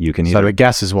 You can so the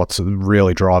gas is what's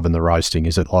really driving the roasting.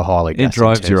 Is it highly gas It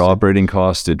drives intensive? Your operating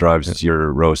cost. It drives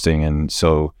your roasting. And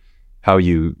so how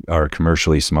you are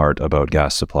commercially smart about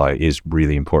gas supply is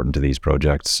really important to these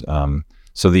projects.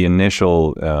 So the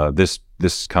initial,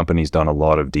 this company's done a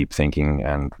lot of deep thinking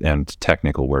and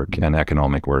technical work and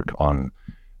economic work on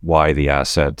why the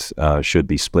asset should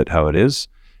be split how it is.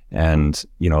 And,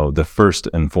 the first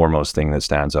and foremost thing that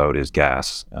stands out is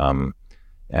gas,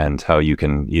 and how you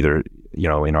can either,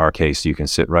 in our case, you can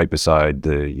sit right beside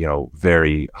the,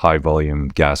 very high volume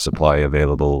gas supply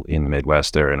available in the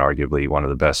Midwest there, and arguably one of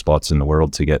the best spots in the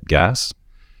world to get gas.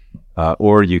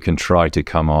 Or you can try to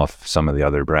come off some of the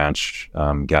other branch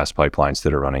gas pipelines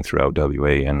that are running throughout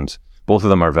WA, and both of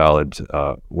them are valid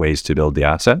ways to build the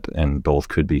asset, and both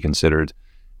could be considered.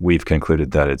 We've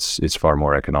concluded that it's far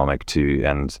more economic to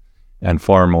and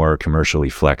far more commercially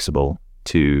flexible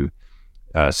to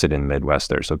sit in the Midwest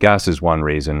there. So gas is one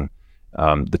reason.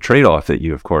 The trade-off that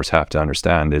you, of course, have to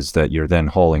understand is that you're then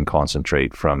hauling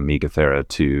concentrate from Meekatharra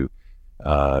to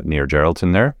near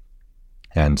Geraldton there.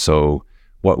 And so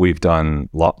what we've done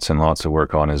lots and lots of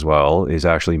work on as well is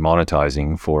actually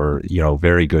monetizing for,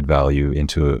 very good value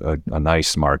into a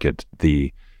nice market,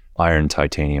 the iron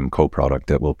titanium co-product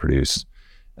that we'll produce.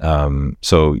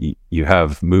 So you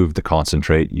have moved the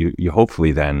concentrate. You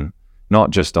hopefully then,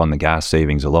 not just on the gas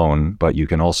savings alone, but you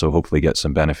can also hopefully get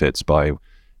some benefits by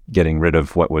getting rid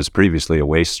of what was previously a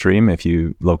waste stream. If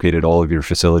you located all of your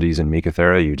facilities in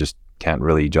Meekatharra, you just can't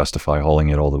really justify hauling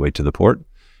it all the way to the port.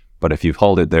 But if you've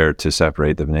hauled it there to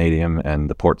separate the vanadium, and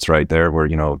the port's right there where,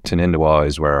 Tenindawa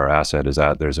is where our asset is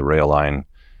at, there's a rail line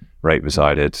right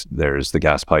beside it. There's the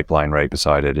gas pipeline right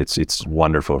beside it. It's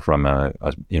wonderful from a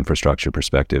infrastructure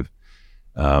perspective.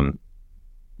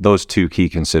 Those two key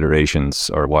considerations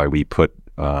are why we put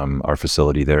our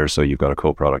facility there. So you've got a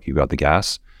co-product, you've got the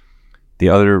gas. The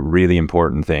other really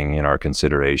important thing in our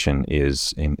consideration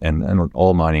is, and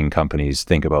all mining companies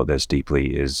think about this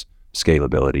deeply, is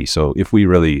scalability. So if we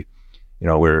really,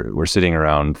 we're sitting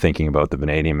around thinking about the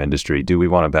vanadium industry, do we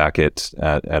want to back it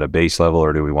at a base level,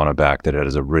 or do we want to back that it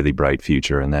has a really bright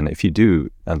future? And then if you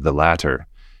do the latter,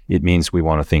 it means we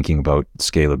want to thinking about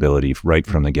scalability right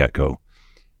from the get-go.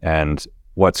 And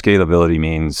what scalability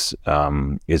means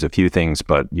is a few things,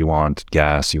 but you want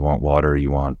gas, you want water, you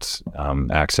want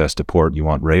access to port, you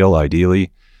want rail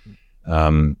ideally.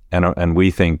 And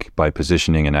we think by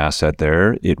positioning an asset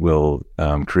there, it will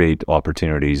create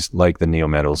opportunities like the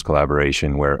Neometals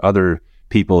collaboration, where other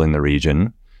people in the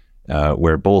region,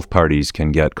 where both parties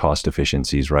can get cost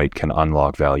efficiencies right, can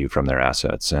unlock value from their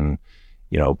assets. And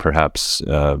perhaps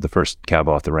the first cab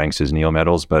off the ranks is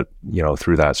Neometals, but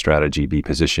through that strategy, be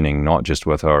positioning not just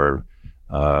with our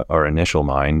initial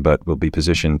mine, but we'll be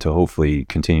positioned to hopefully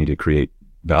continue to create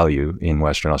value in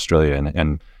Western Australia.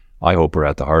 And I hope we're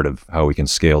at the heart of how we can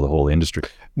scale the whole industry.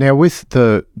 Now, onto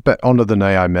the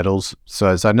Neometals.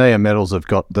 So Neometals have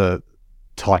got the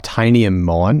titanium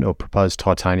mine, or proposed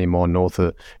titanium mine north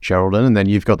of Geraldton, and then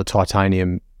you've got the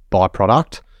titanium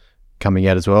byproduct coming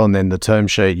out as well. And then the term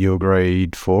sheet you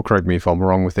agreed for, correct me if I'm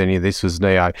wrong with any of this, was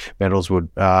Neometals would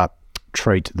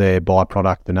treat their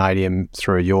byproduct vanadium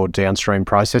through your downstream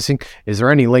processing. Is there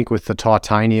any link with the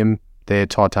titanium, their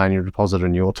titanium deposit,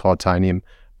 and your titanium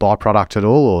byproduct at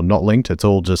all, or not linked? It's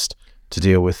all just to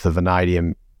deal with the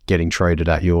vanadium getting treated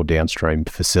at your downstream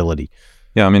facility.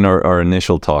 Yeah, I mean, our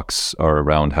initial talks are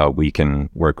around how we can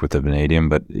work with the vanadium,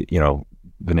 but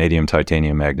vanadium,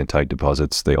 titanium, magnetite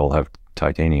deposits, they all have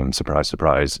titanium. Surprise,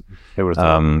 surprise.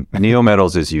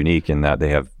 Neometals is unique in that they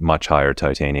have much higher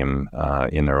titanium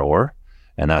in their ore,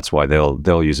 and that's why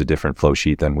they'll use a different flow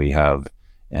sheet than we have.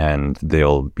 And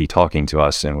they'll be talking to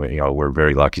us, and we're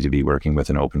very lucky to be working with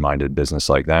an open-minded business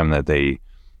like them, that they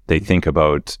think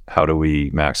about how do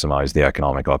we maximize the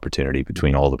economic opportunity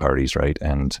between all the parties, right?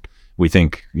 And we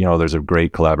think there's a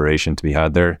great collaboration to be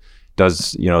had there.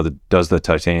 Does the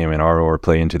titanium in our ore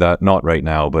play into that? Not right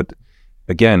now, but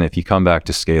again, if you come back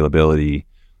to scalability,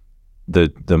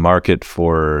 the market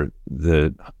for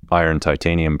the iron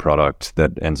titanium product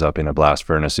that ends up in a blast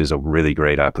furnace is a really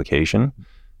great application.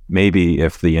 Maybe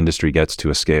if the industry gets to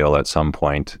a scale at some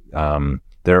point,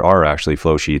 there are actually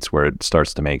flow sheets where it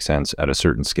starts to make sense at a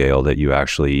certain scale that you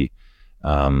actually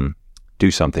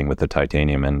do something with the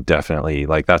titanium. And definitely,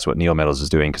 that's what Neometals is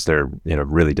doing, because they're in a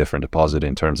really different deposit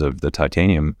in terms of the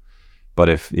titanium. But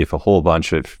if a whole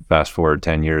bunch of, fast forward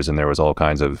 10 years, and there was all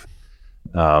kinds of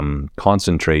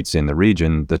concentrates in the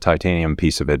region, the titanium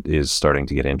piece of it is starting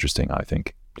to get interesting, I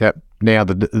think. Yep. Now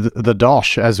the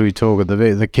dosh, as we talk,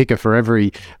 the kicker for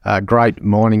every great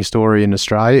mining story in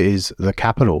Australia is the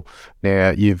capital.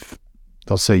 Now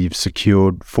I'll say you've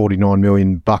secured $49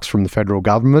 million from the federal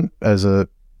government as a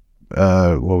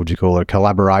what would you call it, a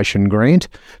collaboration grant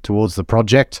towards the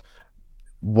project.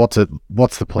 what's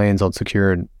the plans on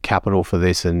securing capital for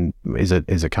this, and is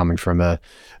it coming from an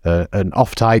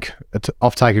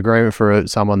offtake agreement for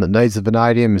someone that needs the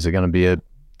vanadium? Is it going to be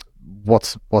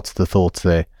what's the thoughts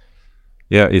there?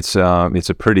 Yeah, it's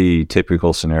a pretty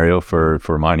typical scenario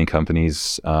for mining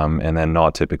companies, and then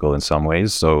not typical in some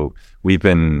ways. So we've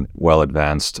been well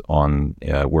advanced on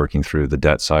working through the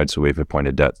debt side. So we've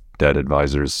appointed debt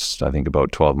advisors, I think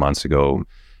about 12 months ago.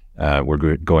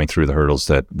 We're going through the hurdles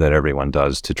that everyone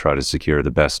does to try to secure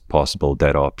the best possible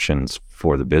debt options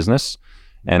for the business.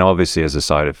 And obviously, as a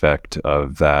side effect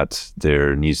of that,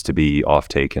 there needs to be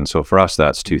offtake. And so for us,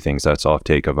 that's two things. That's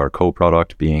offtake of our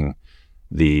co-product being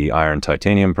the iron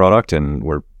titanium product, and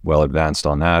we're well advanced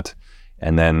on that.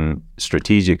 And then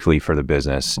strategically for the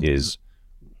business is,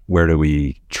 where do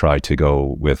we try to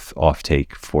go with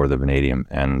offtake for the vanadium?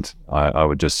 And I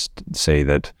would just say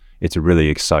that it's a really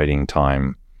exciting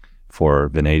time for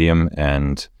vanadium,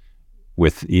 and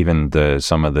with even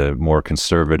some of the more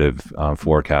conservative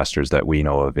forecasters that we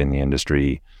know of in the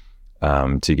industry,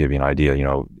 to give you an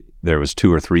idea, there was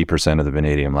 2 or 3% of the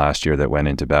vanadium last year that went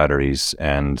into batteries,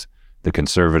 and the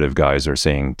conservative guys are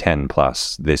saying 10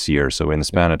 plus this year. So in the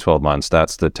span of 12 months,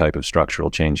 that's the type of structural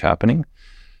change happening.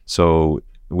 So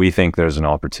we think there's an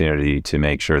opportunity to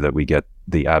make sure that we get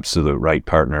the absolute right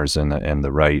partners and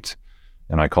the right,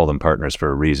 and I call them partners for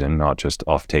a reason, not just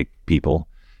offtake people,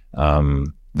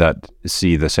 that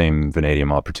see the same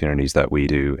vanadium opportunities that we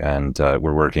do. And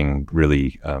we're working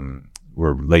really,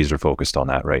 we're laser focused on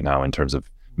that right now in terms of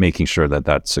making sure that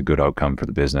that's a good outcome for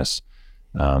the business.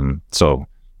 So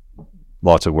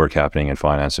lots of work happening in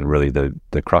finance, and really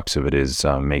the crux of it is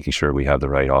making sure we have the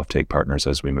right offtake partners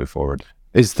as we move forward.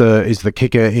 Is the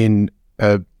kicker in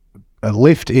a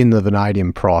lift in the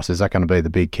vanadium price? Is that going to be the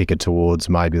big kicker towards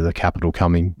maybe the capital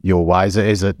coming your way?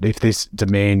 Is it if this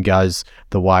demand goes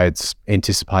the way it's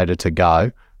anticipated to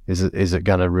go, is it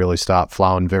going to really start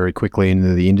flowing very quickly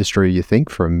into the industry, you think,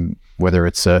 from whether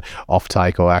it's a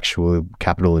offtake or actual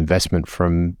capital investment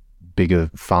from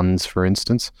bigger funds, for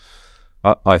instance?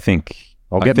 I think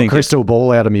I'll get the crystal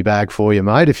ball out of my bag for you,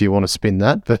 mate, if you want to spin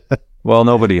that. But well,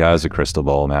 nobody has a crystal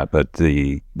ball, Matt, but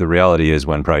the reality is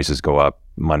when prices go up,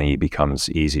 money becomes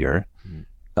easier.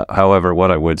 However,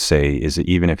 what I would say is that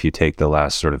even if you take the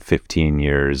last sort of 15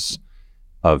 years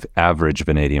of average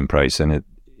vanadium price, and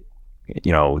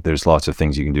there's lots of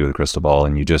things you can do with a crystal ball,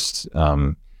 and you just,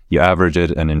 you average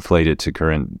it and inflate it to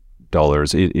current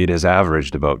dollars, it has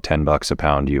averaged about $10 a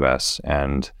pound US.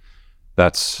 And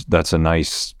that's a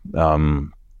nice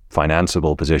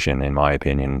financeable position, in my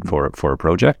opinion, for a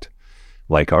project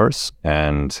like ours.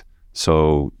 And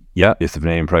so, yeah, if the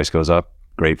vanadium price goes up,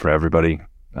 great for everybody.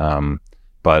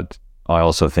 But I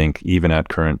also think even at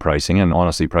current pricing, and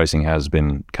honestly, pricing has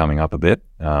been coming up a bit,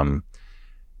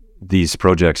 these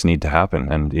projects need to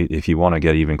happen. And if you want to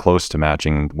get even close to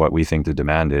matching what we think the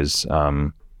demand is,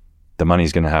 the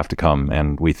money's going to have to come,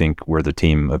 and we think we're the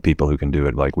team of people who can do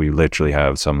it. Like, we literally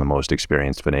have some of the most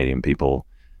experienced vanadium people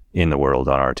in the world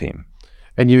on our team.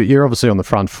 And you're obviously on the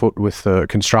front foot with the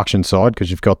construction side, because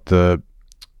you've got the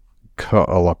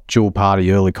dual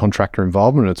party early contractor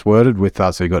involvement. It's worded with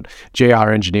so you've got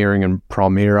GR Engineering and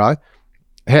Primero.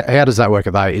 How does that work?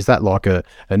 Is that like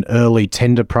an early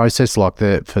tender process, like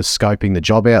for scoping the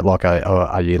job out? Like,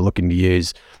 are you looking to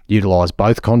utilize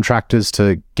both contractors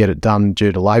to get it done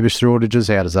due to labour shortages?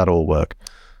 How does that all work?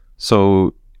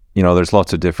 So, there's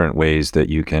lots of different ways that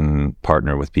you can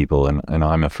partner with people, and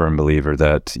I'm a firm believer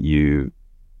that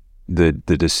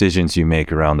the decisions you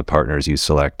make around the partners you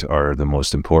select are the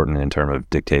most important in terms of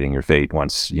dictating your fate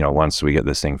once we get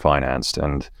this thing financed.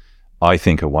 And I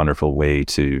think a wonderful way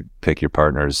to pick your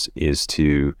partners is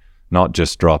to not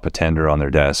just drop a tender on their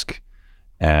desk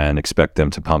and expect them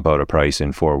to pump out a price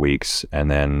in 4 weeks and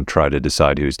then try to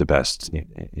decide who's the best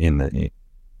in the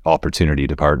opportunity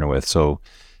to partner with. So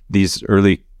these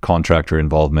early contractor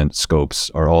involvement scopes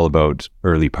are all about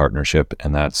early partnership,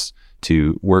 and that's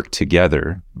to work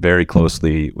together very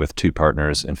closely with two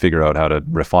partners and figure out how to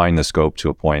refine the scope to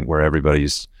a point where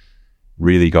everybody's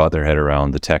really got their head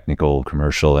around the technical,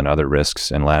 commercial, and other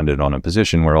risks, and landed on a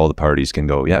position where all the parties can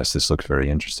go, yes, this looks very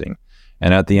interesting.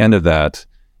 And at the end of that,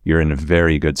 you're in a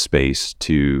very good space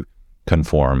to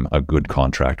conform a good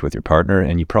contract with your partner.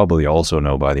 And you probably also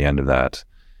know by the end of that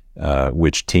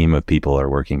which team of people are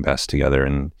working best together.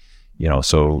 And,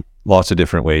 so lots of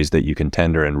different ways that you can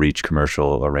tender and reach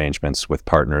commercial arrangements with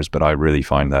partners. But I really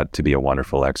find that to be a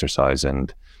wonderful exercise.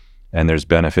 And there's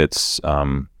benefits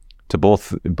to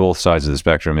both sides of the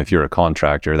spectrum. If you're a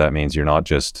contractor, that means you're not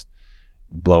just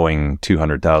blowing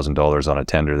 $200,000 on a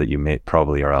tender that you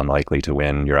probably are unlikely to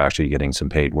win. You're actually getting some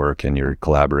paid work, and you're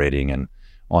collaborating. And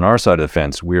on our side of the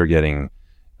fence, we're getting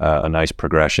a nice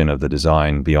progression of the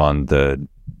design beyond the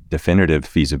definitive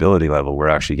feasibility level. We're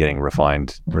actually getting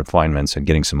refinements and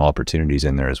getting some opportunities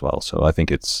in there as well. So I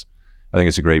think it's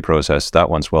a great process. That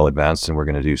one's well advanced, and we're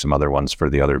going to do some other ones for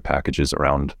the other packages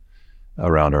around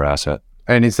our asset.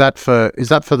 And is that for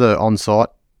the on-site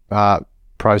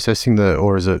processing,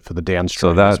 or is it for the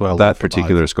downstream? So as well? that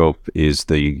particular scope is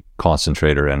the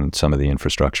concentrator and some of the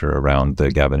infrastructure around the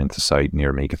Gavinantha site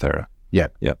near Meekatharra. Yeah.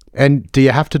 Yeah. And do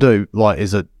you have to do, like,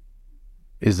 is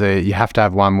there, you have to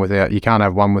have one without, you can't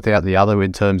have one without the other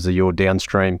in terms of your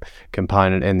downstream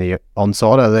component and the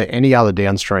on-site? Are there any other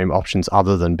downstream options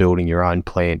other than building your own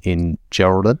plant in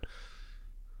Geraldton?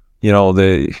 You know,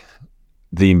 the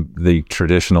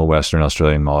traditional Western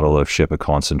Australian model of ship a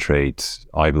concentrate,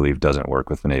 I believe, doesn't work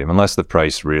with vanadium unless the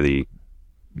price really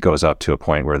goes up to a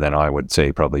point where then I would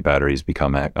say probably batteries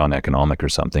become uneconomic or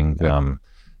something. Yeah.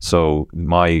 So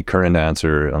my current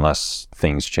answer, unless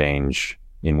things change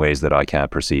in ways that I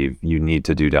can't perceive, you need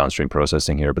to do downstream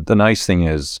processing here. But the nice thing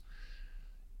is,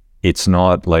 it's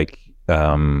not like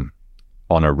on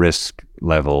a risk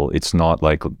level, it's not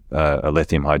like a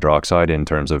lithium hydroxide in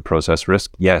terms of process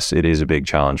risk. Yes, it is a big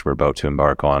challenge we're about to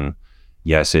embark on.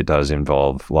 Yes, it does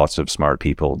involve lots of smart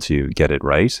people to get it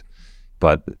right.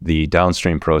 But the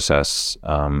downstream process,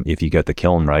 if you get the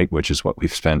kiln right, which is what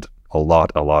we've spent a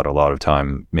lot of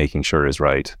time making sure is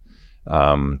right,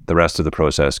 the rest of the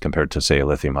process compared to, say, a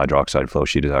lithium hydroxide flow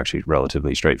sheet is actually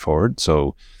relatively straightforward.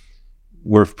 So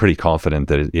we're pretty confident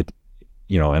that it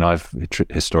and I've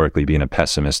historically been a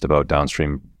pessimist about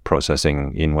downstream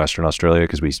processing in Western Australia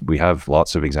because we have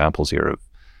lots of examples here of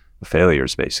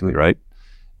failures, basically, right?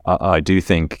 I do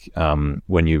think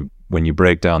when you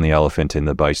break down the elephant in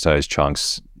the bite-sized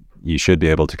chunks, you should be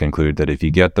able to conclude that if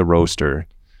you get the roaster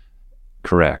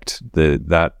correct,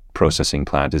 that processing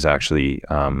plant is actually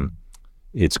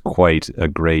it's quite a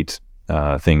great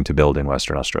thing to build in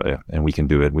Western Australia, and we can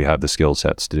do it. We have the skill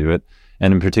sets to do it,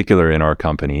 and in particular in our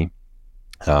company,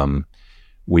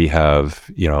 we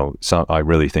have, I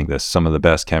really think some of the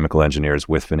best chemical engineers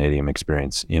with vanadium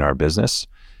experience in our business,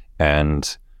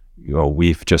 and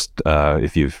we've just,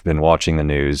 if you've been watching the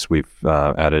news, we've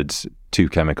added 2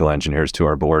 chemical engineers to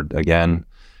our board again.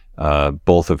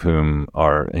 Both of whom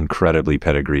are incredibly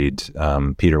pedigreed.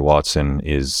 Peter Watson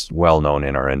is well known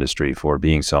in our industry for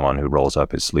being someone who rolls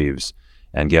up his sleeves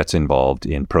and gets involved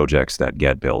in projects that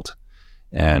get built.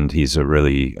 And he's a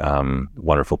really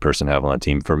wonderful person to have on the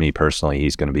team. For me personally,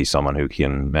 he's going to be someone who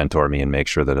can mentor me and make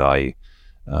sure that I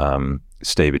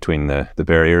stay between the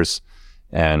barriers.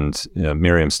 And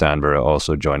Miriam Stanborough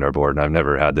also joined our board. And I've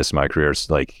never had this in my career. It's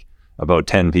like, about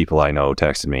 10 people I know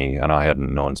texted me, and I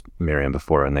hadn't known Miriam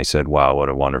before, and they said, wow, what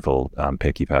a wonderful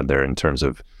pick you've had there in terms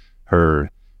of her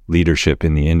leadership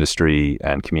in the industry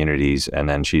and communities. And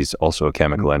then she's also a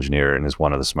chemical engineer and is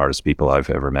one of the smartest people I've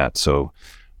ever met. So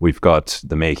we've got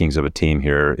the makings of a team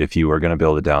here. If you are going to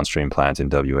build a downstream plant in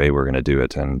WA, we're going to do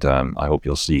it. And I hope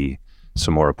you'll see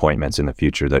some more appointments in the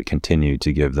future that continue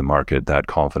to give the market that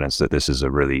confidence that this is a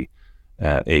really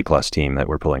A+ team that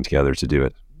we're pulling together to do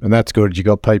it. And that's good. You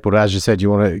got people, as you said, you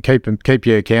want to keep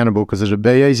you accountable, because it'd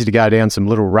be easy to go down some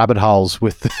little rabbit holes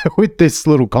with with this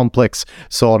little complex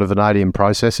side of vanadium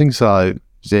processing. So,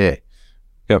 yeah.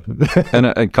 Yep.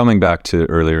 And coming back to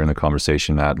earlier in the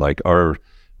conversation, Matt, like our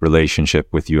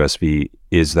relationship with USV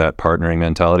is that partnering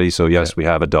mentality. So yes, we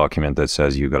have a document that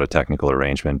says you've got a technical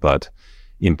arrangement, but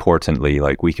importantly,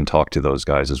 like, we can talk to those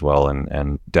guys as well.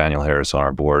 And Daniel Harris on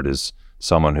our board is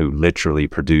someone who literally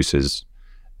produces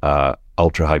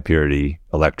ultra high purity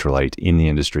electrolyte in the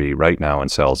industry right now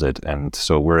and sells it. And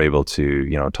so we're able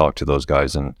to, talk to those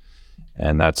guys, and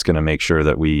that's going to make sure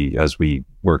that as we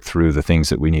work through the things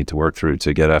that we need to work through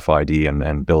to get FID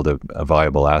and build a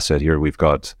viable asset here, we've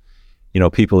got,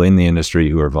 people in the industry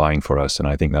who are vying for us. And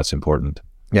I think that's important.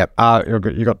 Yep.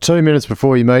 You got 2 minutes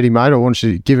before your meeting, mate. I want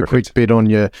you to give a quick bit on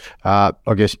your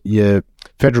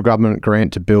federal government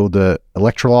grant to build the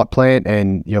electrolyte plant,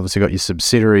 and you obviously got your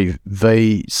subsidiary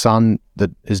VSUN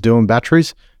that is doing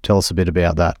batteries. Tell us a bit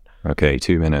about that. Okay,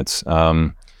 2 minutes.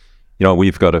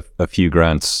 We've got a few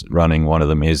grants running. One of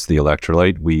them is the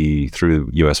electrolyte. We, through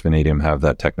US Vanadium, have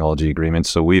that technology agreement.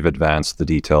 So we've advanced the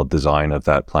detailed design of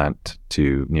that plant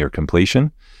to near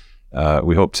completion.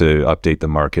 We hope to update the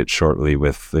market shortly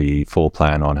with the full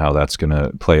plan on how that's going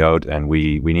to play out. And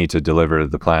we need to deliver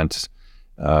the plant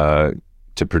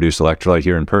to produce electrolyte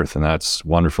here in Perth. And that's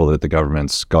wonderful that the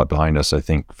government's got behind us, I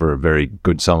think, for a very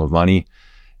good sum of money.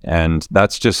 And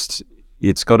that's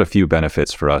it's got a few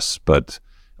benefits for us, but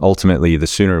ultimately the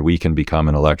sooner we can become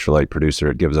an electrolyte producer,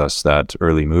 it gives us that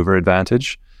early mover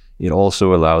advantage. it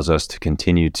also allows us to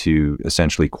continue to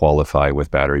essentially qualify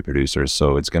with battery producers.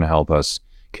 So it's going to help us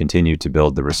continue to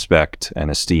build the respect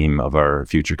and esteem of our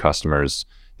future customers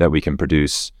that we can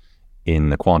produce in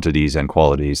the quantities and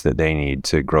qualities that they need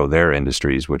to grow their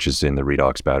industries, which is in the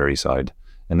redox battery side.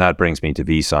 And that brings me to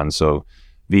VSUN. So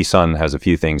VSUN has a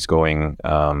few things going,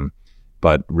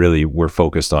 but really we're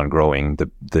focused on growing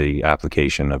the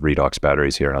application of redox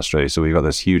batteries here in Australia. So we've got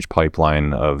this huge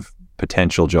pipeline of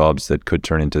potential jobs that could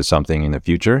turn into something in the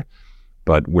future,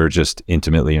 but we're just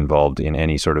intimately involved in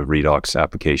any sort of redox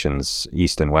applications,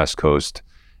 East and West Coast,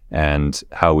 and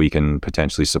how we can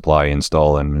potentially supply,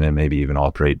 install, and maybe even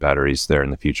operate batteries there in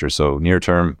the future. So near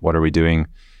term, what are we doing?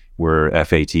 We're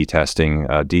FAT testing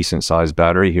a decent sized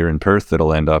battery here in Perth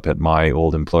that'll end up at my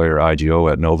old employer,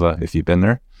 IGO, at Nova, if you've been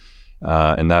there.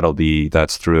 And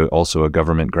that's through also a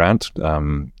government grant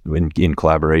in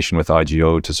collaboration with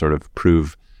IGO to sort of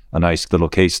prove a nice little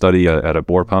case study at a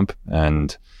bore pump.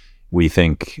 And we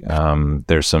think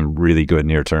there's some really good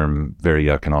near-term, very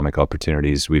economic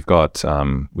opportunities. We've got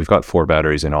 4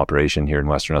 batteries in operation here in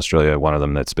Western Australia. One of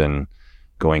them that's been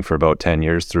going for about 10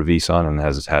 years through VSUN and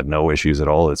has had no issues at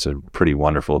all. It's a pretty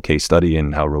wonderful case study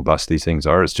in how robust these things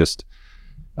are. It's just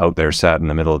out there sat in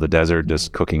the middle of the desert,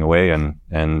 just cooking away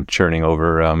and churning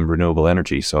over renewable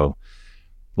energy. So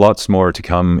lots more to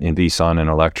come in VSUN and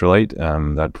electrolyte.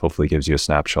 That hopefully gives you a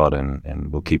snapshot,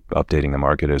 and we'll keep updating the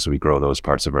market as we grow those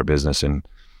parts of our business. And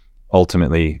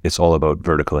ultimately, it's all about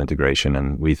vertical integration.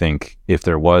 And we think if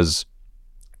there was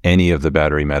any of the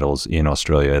battery metals in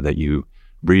Australia that you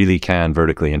really can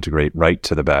vertically integrate right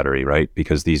to the battery, right?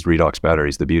 Because these redox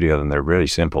batteries, the beauty of them, they're really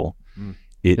simple.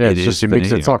 It's just a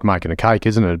mix. It's like making a cake,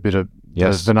 isn't it? A bit of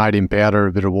vanadium powder,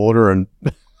 a bit of water, and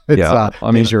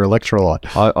it's your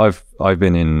electrolyte. I've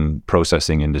been in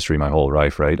processing industry my whole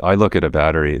life, right? I look at a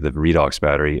battery, the redox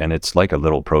battery, and it's like a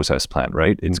little process plant,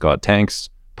 right? It's got tanks,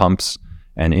 pumps,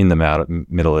 and in the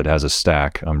middle it has a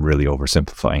stack. I'm really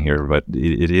oversimplifying here, but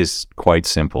it is quite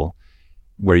simple,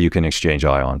 where you can exchange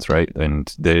ions, right?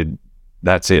 And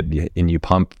that's it. And you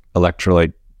pump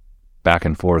electrolyte back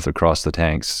and forth across the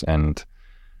tanks, and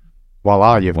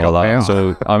voila, you've got power.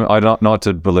 So I not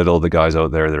to belittle the guys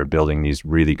out there that are building these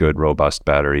really good, robust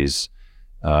batteries.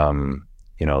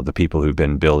 The people who've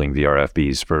been building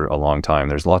VRFBs for a long time,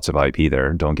 there's lots of IP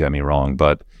there, don't get me wrong.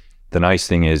 But the nice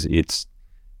thing is it's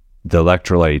the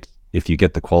electrolyte. If you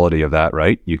get the quality of that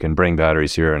right, you can bring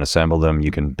batteries here and assemble them. You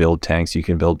can build tanks, you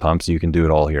can build pumps, you can do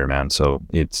it all here, man. So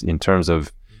it's in terms of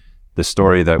the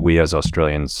story that we as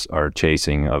Australians are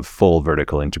chasing of full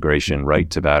vertical integration right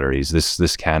to batteries.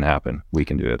 This can happen. We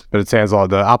can do it. But it sounds like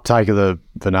the uptake of the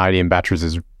vanadium batteries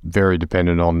is very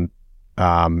dependent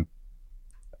on,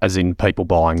 as in people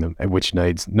buying them, which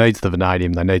needs the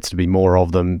vanadium. There needs to be more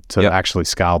of them to actually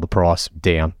scale the price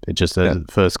down. It just at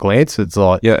first glance, it's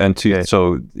like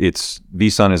so it's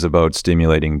VSUN is about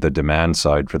stimulating the demand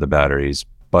side for the batteries,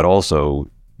 but also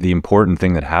the important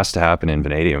thing that has to happen in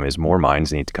vanadium is more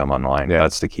mines need to come online.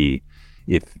 That's the key.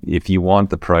 If you want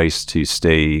the price to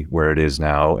stay where it is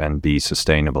now and be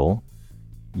sustainable,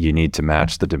 you need to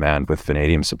match the demand with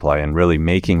vanadium supply, and really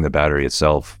making the battery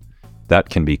itself,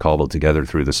 that can be cobbled together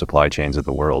through the supply chains of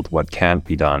the world. What can't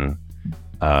be done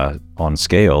on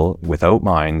scale without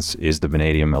mines is the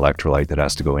vanadium electrolyte that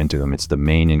has to go into them. It's the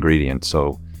main ingredient.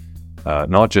 So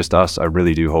not just us, I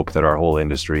really do hope that our whole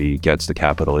industry gets the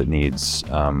capital it needs.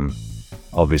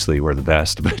 Obviously, we're the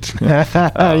best, but you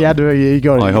had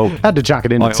to chuck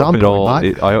it in at some point,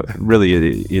 mate.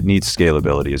 It needs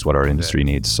scalability is what our industry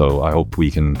needs. So I hope we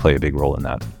can play a big role in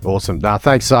that. Awesome.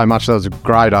 Thanks so much. That was a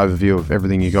great overview of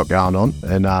everything you got going on,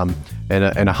 and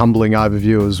a humbling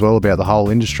overview as well about the whole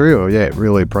industry.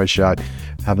 Really appreciate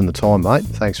having the time, mate.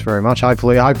 Thanks very much.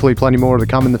 Hopefully plenty more to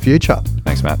come in the future.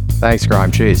 Thanks, Matt. Thanks,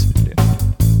 Graham. Cheers. Yeah.